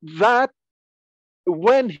 So that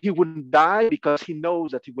when he would die, because he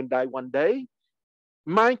knows that he would die one day,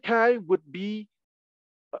 mankind would be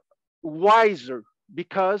wiser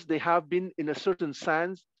because they have been, in a certain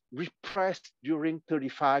sense, repressed during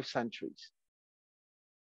 35 centuries.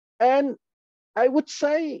 And I would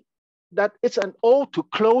say that it's an ode to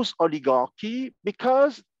close oligarchy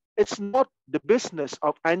because it's not the business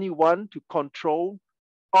of anyone to control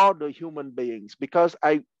other human beings. Because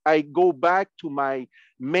I go back to my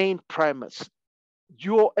main premise.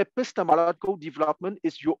 Your epistemological development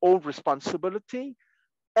is your own responsibility,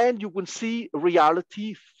 and you will see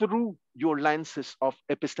reality through your lenses of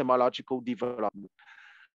epistemological development.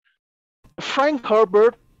 Frank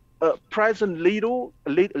Herbert present Leto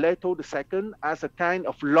II as a kind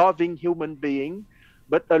of loving human being,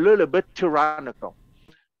 but a little bit tyrannical.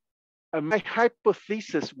 My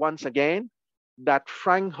hypothesis, once again, that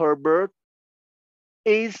Frank Herbert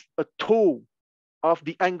is a tool of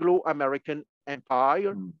the Anglo-American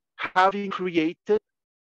Empire, having created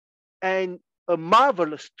a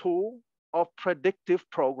marvelous tool of predictive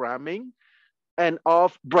programming and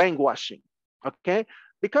of brainwashing, okay?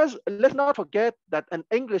 Because let's not forget that an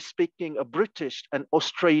English-speaking, a British, an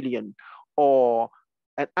Australian, or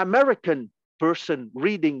an American person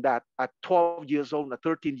reading that at 12 years old, at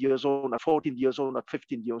 13 years old, at 14 years old, at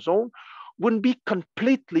 15 years old, wouldn't be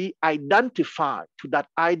completely identified to that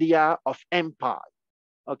idea of empire,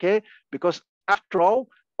 okay? Because after all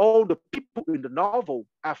the people in the novel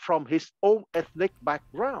are from his own ethnic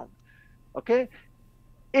background, okay?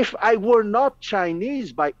 If I were not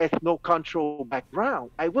Chinese by ethno-cultural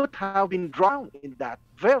background, I would have been drowned in that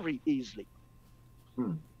very easily.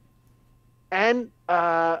 And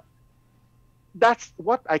that's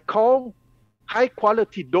what I call high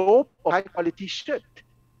quality dope or high quality shit.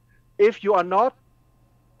 If you are not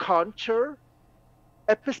culture,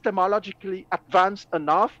 epistemologically advanced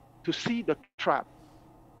enough to see the trap.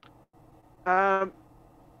 The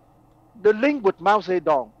link with Mao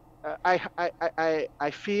Zedong,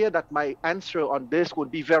 I fear that my answer on this would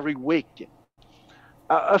be very weak.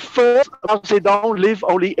 First, Mao Zedong lived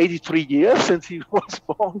only 83 years since he was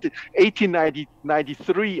born in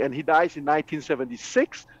 1893 and he dies in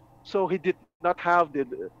 1976. So he did not have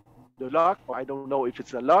the luck, or I don't know if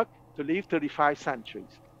it's a luck, to live 35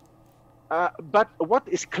 centuries. But what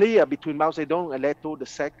is clear between Mao Zedong and Leto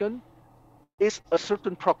II is a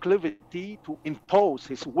certain proclivity to impose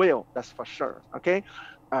his will, that's for sure, okay?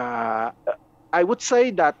 I would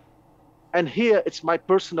say that, and here it's my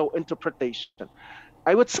personal interpretation,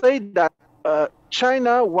 I would say that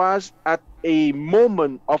China was at a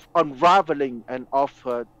moment of unraveling and of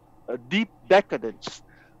a deep decadence.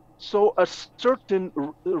 So a certain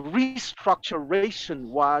restructuration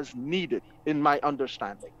was needed, in my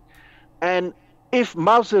understanding. And if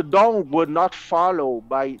Mao Zedong were not followed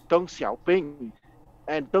by Deng Xiaoping,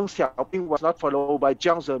 and Deng Xiaoping was not followed by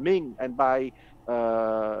Jiang Zemin and by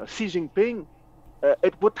Xi Jinping,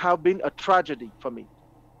 it would have been a tragedy for me.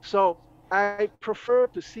 So I prefer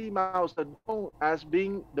to see Mao Zedong as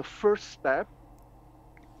being the first step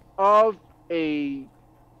of a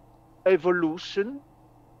evolution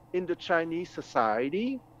in the Chinese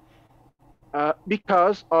society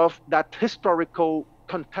because of that historical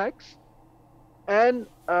context. And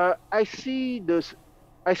I see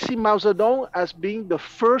Mao Zedong as being the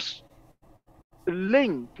first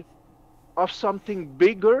link of something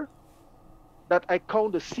bigger that I call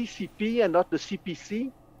the CCP and not the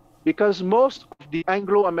CPC, because most of the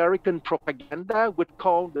Anglo-American propaganda would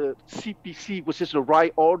call the CPC, which is the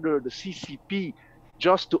right order, the CCP,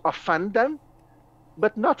 just to offend them.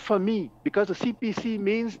 but not for me, because the CPC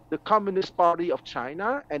means the Communist Party of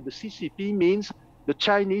China and the CCP means the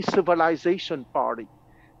Chinese Civilization Party.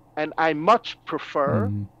 And I much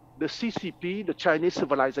prefer the CCP, the Chinese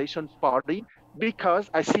Civilization Party, because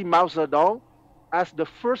I see Mao Zedong as the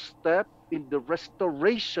first step in the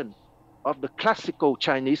restoration of the classical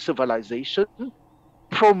Chinese civilization,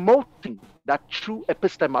 promoting that true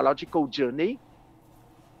epistemological journey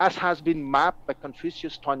as has been mapped by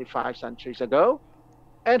Confucius 25 centuries ago,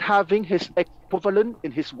 and having his equivalent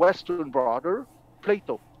in his Western brother,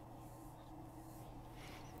 Plato.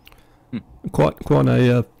 Quan,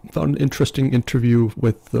 I found an interesting interview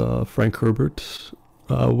with Frank Herbert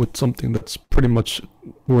with something that's pretty much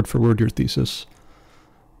word for word your thesis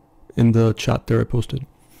in the chat there I posted.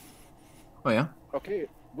 Oh, yeah? Okay.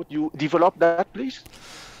 Would you develop that, please?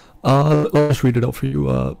 I'll just read it out for you.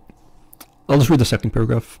 I'll just read the second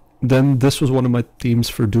paragraph. Then this was one of my themes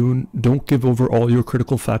for Dune. Don't give over all your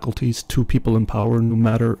critical faculties to people in power, no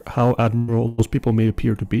matter how admirable those people may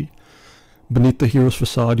appear to be. Beneath the hero's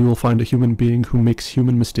facade, you will find a human being who makes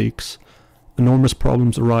human mistakes. Enormous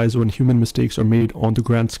problems arise when human mistakes are made on the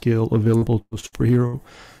grand scale available to a superhero,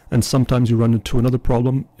 and sometimes you run into another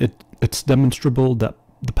problem. It's demonstrable that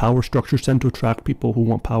the power structures tend to attract people who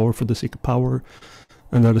want power for the sake of power,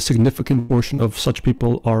 and that a significant portion of such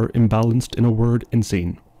people are imbalanced, in a word,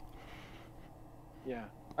 insane. Yeah,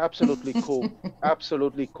 absolutely cool.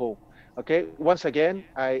 Absolutely cool. Okay, once again,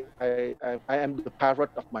 I am the parrot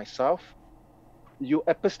of myself. Your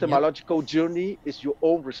epistemological journey is your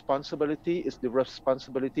own responsibility, is the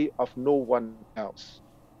responsibility of no one else.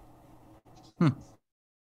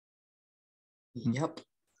 Yep.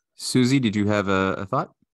 Susie, did you have a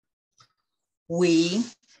thought? We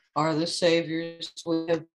are the saviors we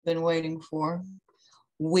have been waiting for.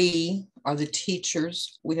 We are the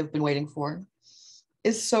teachers we have been waiting for.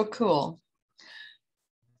 It's so cool.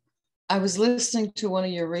 I was listening to one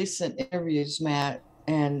of your recent interviews, Matt,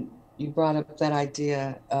 and you brought up that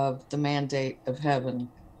idea of the mandate of heaven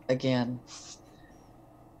again.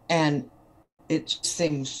 And it just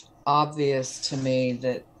seems obvious to me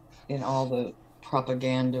that in all the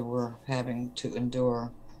propaganda we're having to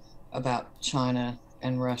endure about China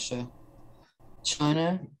and Russia,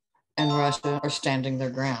 China and Russia are standing their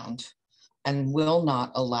ground and will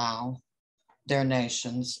not allow their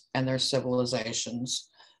nations and their civilizations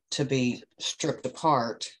to be stripped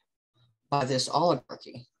apart by this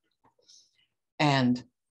oligarchy. And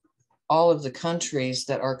all of the countries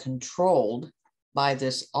that are controlled by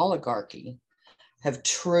this oligarchy have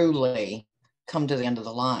truly come to the end of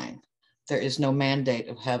the line. There is no mandate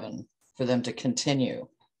of heaven for them to continue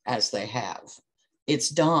as they have. It's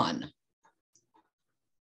done.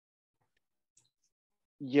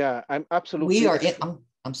 Yeah, I'm absolutely. We are in,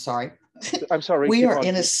 I'm sorry. I'm sorry. We are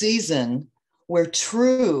in a season where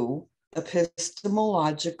true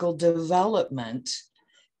epistemological development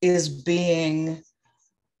is being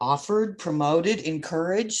offered, promoted,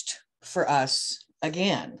 encouraged for us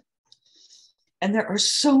again. And there are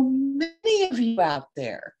so many of you out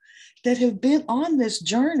there that have been on this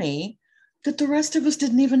journey that the rest of us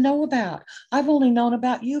didn't even know about. I've only known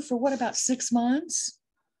about you for what, about 6 months?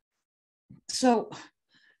 So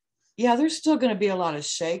yeah, there's still going to be a lot of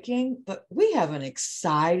shaking, but we have an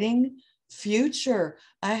exciting future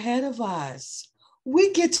ahead of us.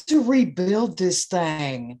 We get to rebuild this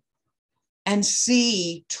thing and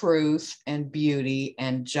see truth and beauty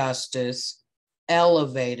and justice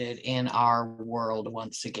elevated in our world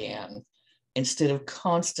once again, instead of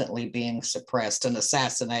constantly being suppressed and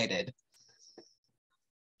assassinated.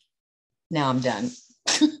 Now I'm done.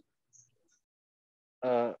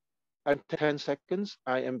 I'm 10 seconds.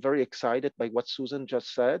 I am very excited by what Susan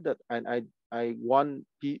just said, that, and I want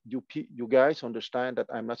you guys understand that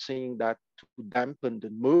I'm not saying that to dampen the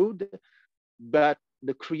mood, but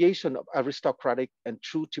the creation of aristocratic and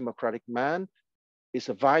true democratic man is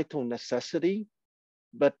a vital necessity.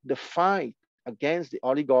 But the fight against the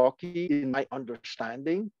oligarchy, in my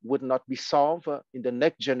understanding, would not be solved in the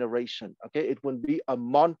next generation. Okay, it would be a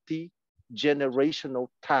multi-generational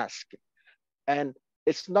task, and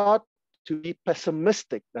it's not to be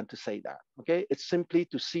pessimistic than to say that. Okay, it's simply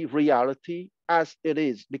to see reality as it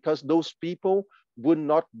is, because those people would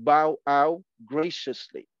not bow out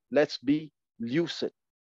graciously. Let's be lucid.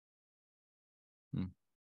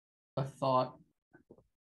 A thought.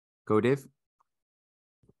 Go, Dave.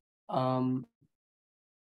 2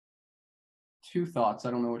 thoughts.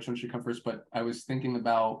 I don't know which one should come first, but I was thinking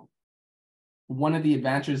about one of the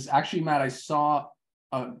advantages. Actually, Matt, I saw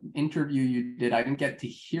interview you did. I didn't get to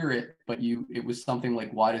hear it, but it was something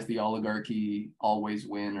like, "Why does the oligarchy always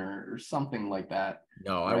win?" or something like that.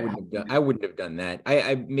 No, right? I wouldn't have done that.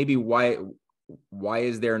 I maybe why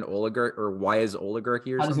is there an oligarch, or why is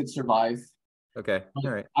oligarchy, or how something? does it survive? Okay,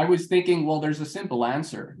 all right. I was thinking, well, there's a simple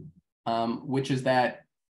answer, which is that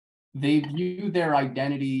they view their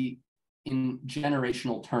identity in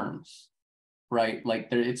generational terms, right? Like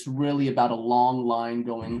it's really about a long line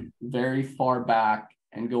going very far back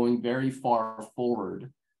and going very far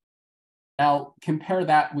forward. Now, compare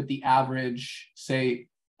that with the average, say,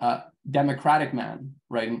 democratic man,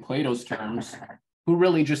 right, in Plato's terms, who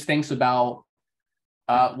really just thinks about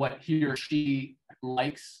what he or she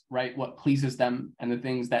likes, right, what pleases them, and the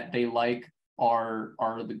things that they like are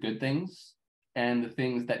the good things, and the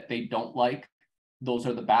things that they don't like, those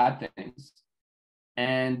are the bad things.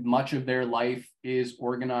 And much of their life is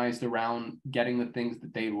organized around getting the things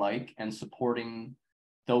that they like and supporting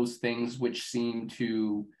those things which seem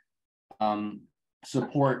to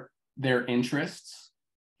support their interests,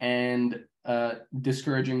 and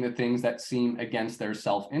discouraging the things that seem against their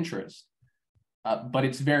self-interest. But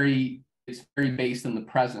it's very based in the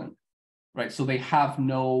present, right? So they have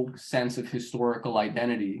no sense of historical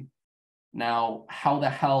identity. Now, how the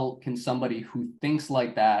hell can somebody who thinks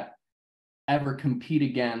like that ever compete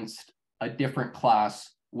against a different class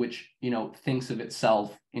which, thinks of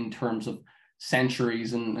itself in terms of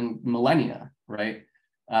centuries and millennia, right?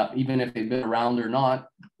 Even if they've been around or not,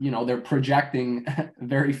 they're projecting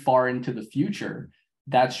very far into the future.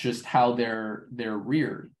 That's just how they're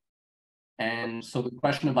reared. And so the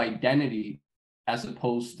question of identity, as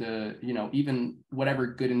opposed to, even whatever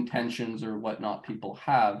good intentions or whatnot people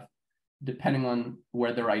have, depending on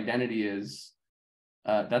where their identity is,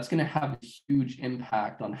 that's going to have a huge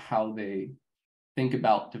impact on how they think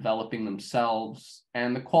about developing themselves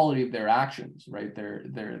and the quality of their actions, right?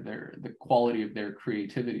 The quality of their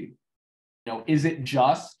creativity. Is it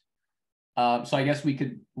just, so I guess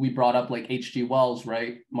we brought up like H.G. Wells,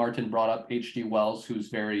 right? Martin brought up H.G. Wells, who's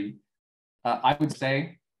very, I would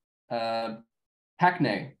say,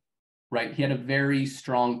 techne, right? He had a very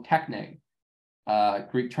strong techne,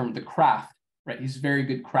 Greek term, the craft, right? He's a very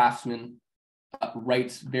good craftsman,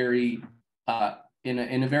 writes very,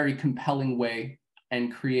 in a very compelling way,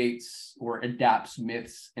 and creates or adapts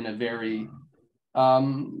myths in a very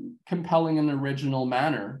compelling and original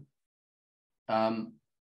manner. And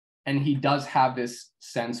he does have this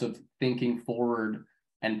sense of thinking forward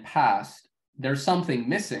and past. There's something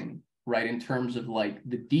missing, right, in terms of like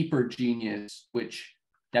the deeper genius, which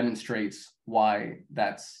demonstrates why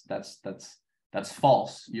that's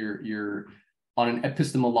false. You're on an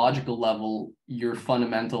epistemological level, your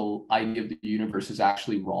fundamental idea of the universe is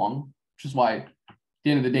actually wrong, which is why at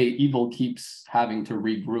the end of the day, evil keeps having to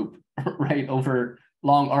regroup, right, over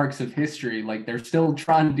long arcs of history. Like they're still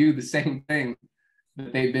trying to do the same thing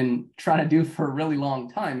that they've been trying to do for a really long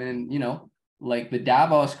time. And, like the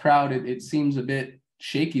Davos crowd, it seems a bit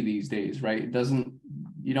shaky these days, right?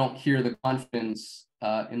 You don't hear the confidence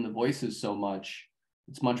in the voices so much.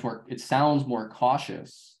 It sounds more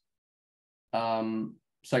cautious. So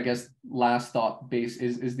I guess last thought base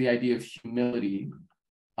is the idea of humility.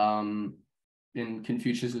 In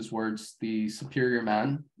Confucius's words, the superior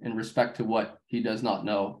man, in respect to what he does not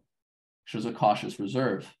know, shows a cautious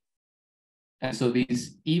reserve. And so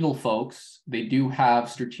these evil folks, they do have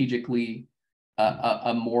strategically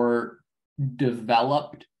a more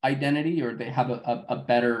developed identity, or they have a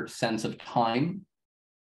better sense of time.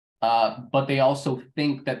 But they also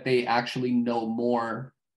think that they actually know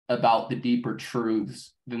more about the deeper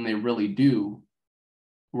truths than they really do.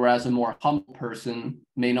 Whereas a more humble person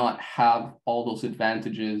may not have all those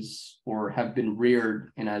advantages or have been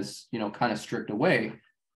reared in as, kind of strict a way.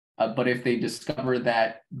 But if they discover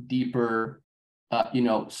that deeper,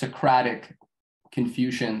 Socratic,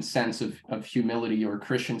 Confucian sense of humility, or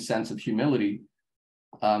Christian sense of humility,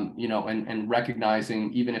 and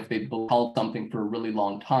recognizing even if they've held something for a really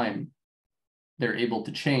long time, they're able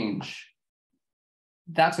to change.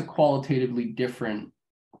 That's a qualitatively different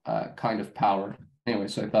kind of power. Anyway,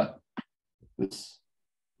 so I thought that's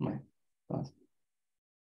my thoughts.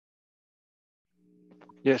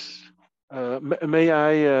 Yes. May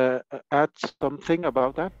I add something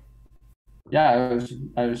about that? Yeah,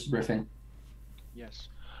 I was riffing. Yes.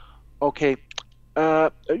 Okay.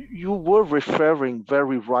 You were referring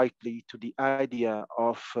very rightly to the idea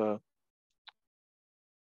of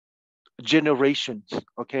generations,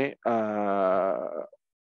 okay,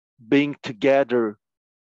 being together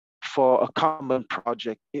for a common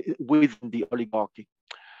project within the oligarchy.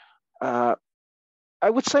 I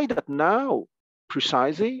would say that now,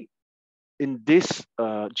 precisely, in this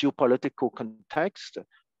geopolitical context,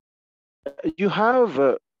 you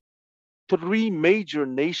have three major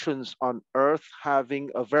nations on earth having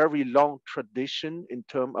a very long tradition in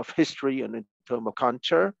terms of history and in terms of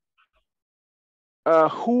culture,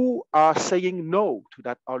 who are saying no to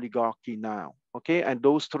that oligarchy now. Okay, and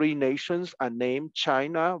those three nations are named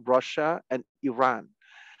China, Russia, and Iran.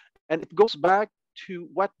 And it goes back to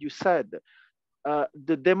what you said.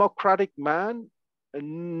 The democratic man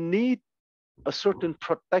needs a certain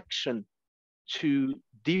protection to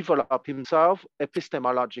develop himself,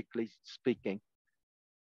 epistemologically speaking.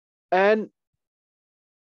 And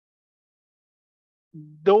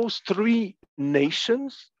those three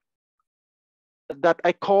nations that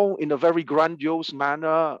I call in a very grandiose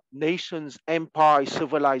manner, nations, empire,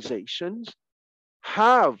 civilizations,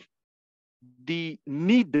 have the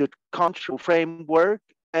needed control framework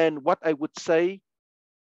and what I would say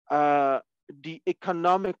the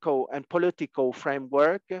economical and political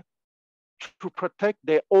framework to protect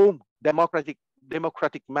their own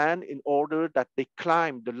democratic man in order that they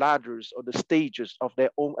climb the ladders or the stages of their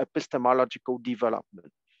own epistemological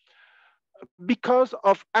development. Because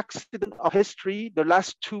of accident of history, the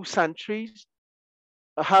last 2 centuries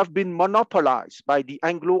have been monopolized by the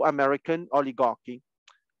Anglo-American oligarchy,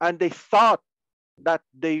 and they thought that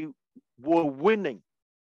they were winning.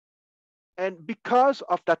 And because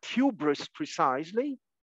of that hubris precisely,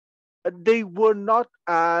 they were not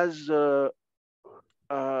as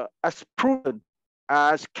prudent,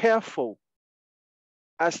 as careful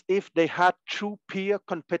as if they had true peer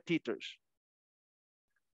competitors.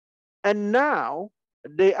 And now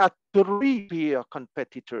they are 3 peer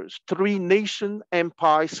competitors, 3 nation,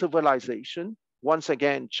 empire, civilization. Once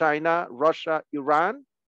again, China, Russia, Iran.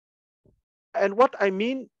 And what I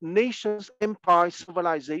mean, nations, empire,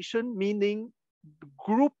 civilization, meaning the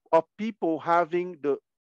group of people having the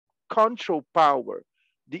control power,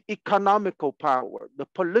 the economical power, the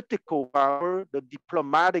political power, the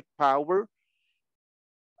diplomatic power,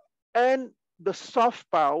 and the soft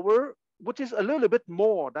power, which is a little bit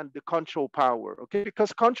more than the control power, okay?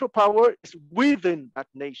 Because control power is within that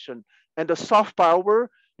nation, and the soft power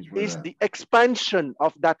is the expansion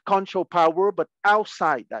of that control power, but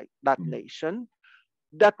outside that nation,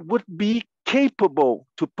 that would be capable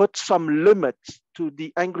to put some limits to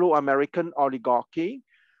the Anglo-American oligarchy.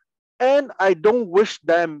 And I don't wish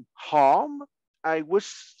them harm. I wish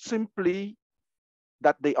simply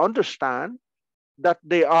that they understand that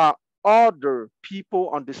there are other people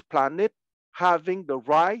on this planet having the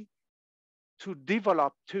right to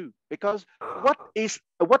develop too, because what is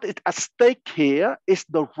at stake here is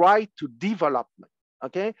the right to development,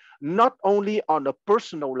 okay? Not only on a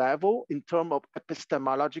personal level in terms of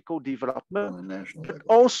epistemological development, but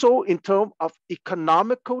also in terms of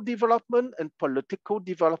economical development and political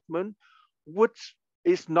development, which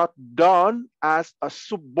is not done as a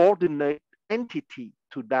subordinate entity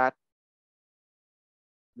to that,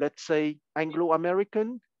 let's say,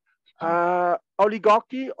 Anglo-American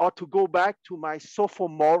oligarchy, or to go back to my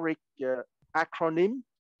sophomoric acronym,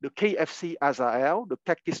 the KFC-ASAL, the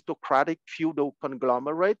Kakistocratic Feudal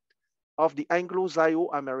Conglomerate of the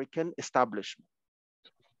Anglo-Zio-American establishment.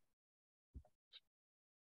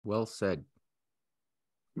 Well said.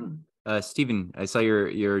 Stephen, I saw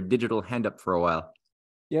your digital hand up for a while.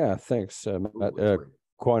 Yeah, thanks, Matt.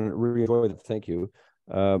 Quan, really enjoyed it. Thank you.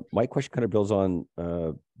 My question kind of builds on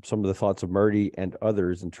some of the thoughts of Marty and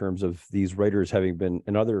others in terms of these writers having been,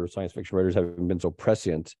 and other science fiction writers having been so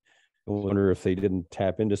prescient. I wonder if they didn't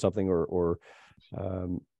tap into something or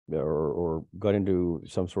got into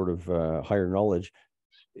some sort of higher knowledge.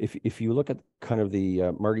 If you look at kind of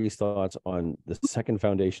the Marty's thoughts on the second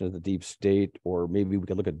foundation of the deep state, or maybe we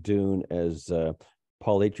could look at Dune as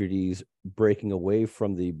Paul Atreides breaking away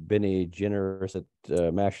from the Bene Gesserit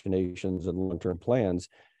machinations and long-term plans,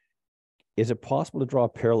 is it possible to draw a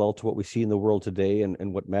parallel to what we see in the world today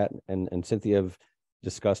and what Matt and Cynthia have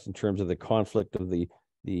discussed in terms of the conflict of the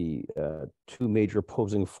 2 major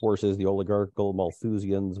opposing forces, the oligarchical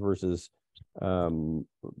Malthusians versus,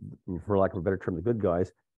 for lack of a better term, the good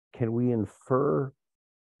guys? Can we infer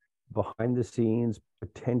behind the scenes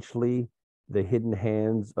potentially the hidden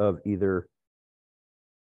hands of either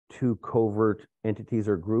 2 covert entities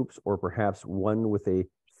or groups, or perhaps one with a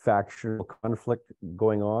factional conflict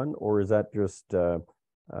going on? Or is that just a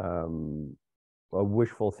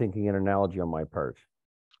wishful thinking and analogy on my part?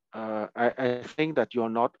 I think that you're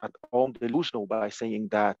not at all delusional by saying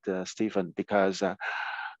that, Stephen, because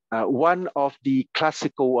one of the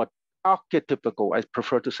classical, archetypical, I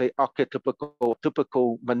prefer to say archetypical,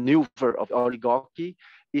 typical maneuver of oligarchy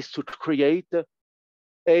is to create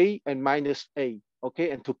A and minus A.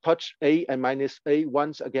 okay, and to purge A and minus A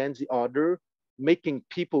once against the other, making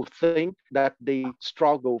people think that they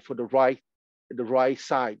struggle for the right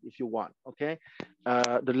side, if you want, okay?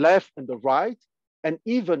 The left and the right. And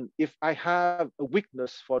even if I have a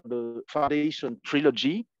weakness for the Foundation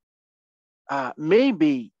trilogy,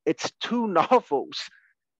 maybe it's two novels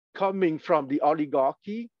coming from the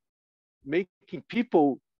oligarchy, making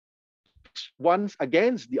people one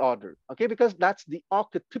against the other, okay? Because that's the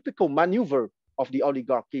archetypical maneuver of the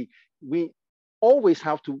oligarchy. We always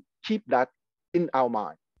have to keep that in our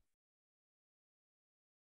mind.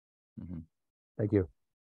 Thank you.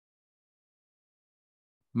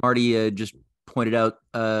 Marty just pointed out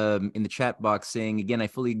in the chat box saying, again, I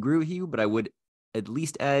fully agree with you, but I would at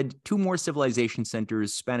least add 2 more civilization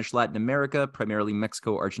centers: Spanish Latin America, primarily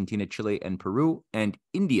Mexico, Argentina, Chile, and Peru, and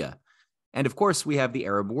India. And of course, we have the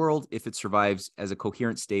Arab world if it survives as a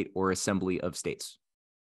coherent state or assembly of states.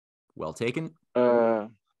 Well taken.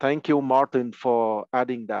 Thank you, Martin, for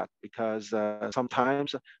adding that, because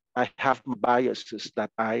sometimes I have biases that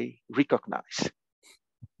I recognize.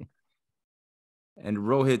 And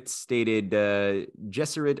Rohit stated,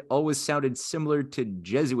 Jesuit always sounded similar to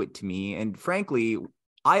Jesuit to me. And frankly,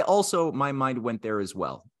 my mind went there as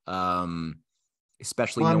well.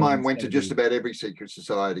 Especially my mind went to just about every secret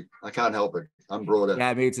society. I can't help it. I'm broader.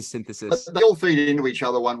 Yeah, maybe it's a synthesis. But they all feed into each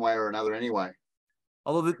other one way or another anyway.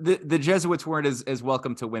 Although the Jesuits weren't as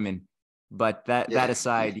welcome to women. But that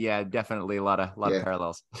aside, yeah, definitely a lot of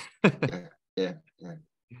parallels. yeah.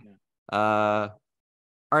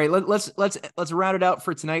 All right, let's round it out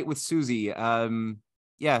for tonight with Susie.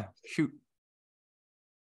 Yeah, shoot.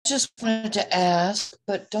 Just wanted to ask,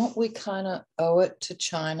 but don't we kind of owe it to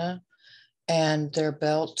China and their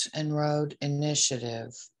Belt and Road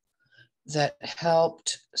Initiative that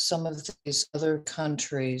helped some of these other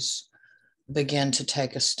countries begin to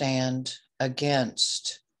take a stand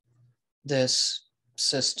against this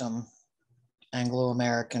system,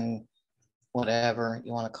 Anglo-American, whatever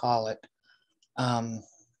you want to call it?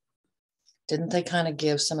 Didn't they kind of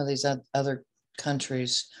give some of these other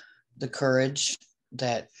countries the courage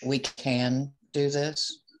that we can do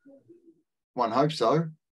this? One hopes so.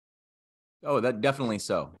 Oh, that definitely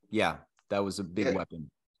so. Yeah, that was a big weapon,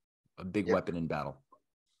 weapon in battle.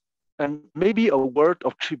 And maybe a word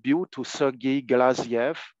of tribute to Sergei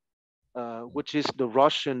Glaziev, which is the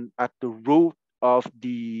Russian at the root of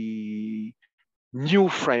the new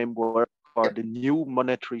framework or the new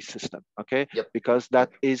monetary system, okay? Because that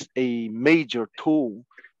is a major tool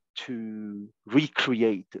to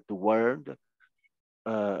recreate the world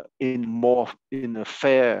on a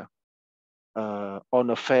fair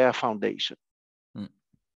foundation.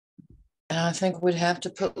 And I think we'd have to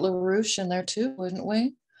put LaRouche in there too, wouldn't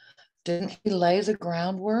we? Didn't he lay the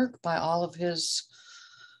groundwork by all of his?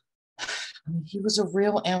 I mean, he was a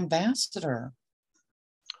real ambassador.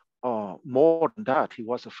 More than that, he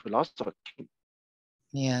was a philosopher.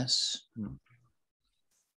 Yes.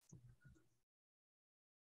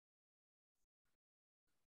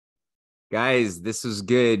 Guys, this was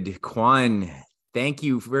good. Quan, thank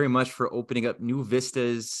you very much for opening up new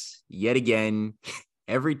vistas yet again.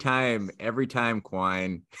 Every time,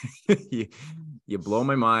 Quan, you blow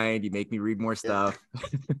my mind. You make me read more stuff.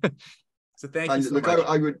 So thank you so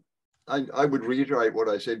much. I would reiterate what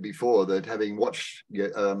I said before, that having watched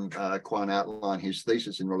Quan outline his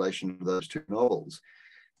thesis in relation to those 2 novels,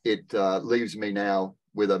 it leaves me now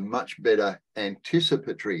with a much better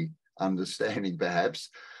anticipatory understanding, perhaps,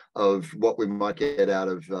 of what we might get out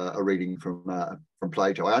of a reading from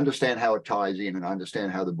Plato. I understand how it ties in, and I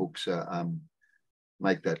understand how the books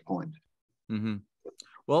make that point. Mm-hmm.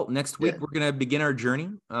 Well, next week we're going to begin our journey.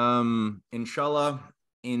 Inshallah,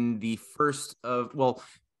 in the first of, well,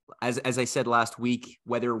 as I said last week,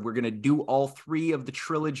 whether we're going to do all 3 of the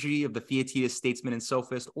trilogy of the Theaetetus, Statesman, and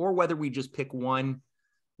Sophist, or whether we just pick one,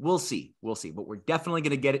 we'll see. But we're definitely going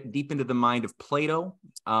to get it deep into the mind of Plato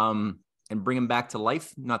and bring him back to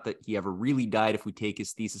life. Not that he ever really died if we take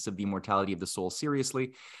his thesis of the immortality of the soul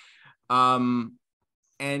seriously.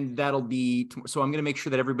 And that'll be, so I'm going to make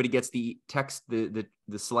sure that everybody gets the text, the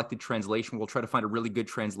selected translation. We'll try to find a really good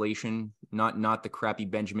translation, not the crappy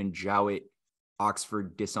Benjamin Jowett,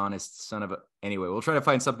 Oxford dishonest son of a, anyway, we'll try to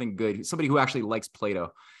find something good, somebody who actually likes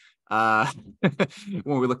Plato when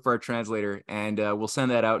we look for our translator, and we'll send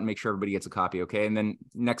that out and make sure everybody gets a copy. Okay. And then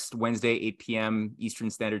next Wednesday, 8 p.m. Eastern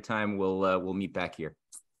Standard Time, we'll meet back here.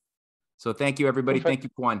 So thank you, everybody. Perfect. Thank you,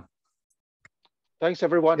 Quan. Thanks,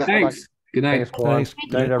 everyone. Thanks. Bye-bye. Good night. Thanks, Quan.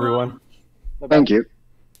 Good night, everyone. Thank you.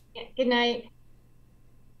 Good night.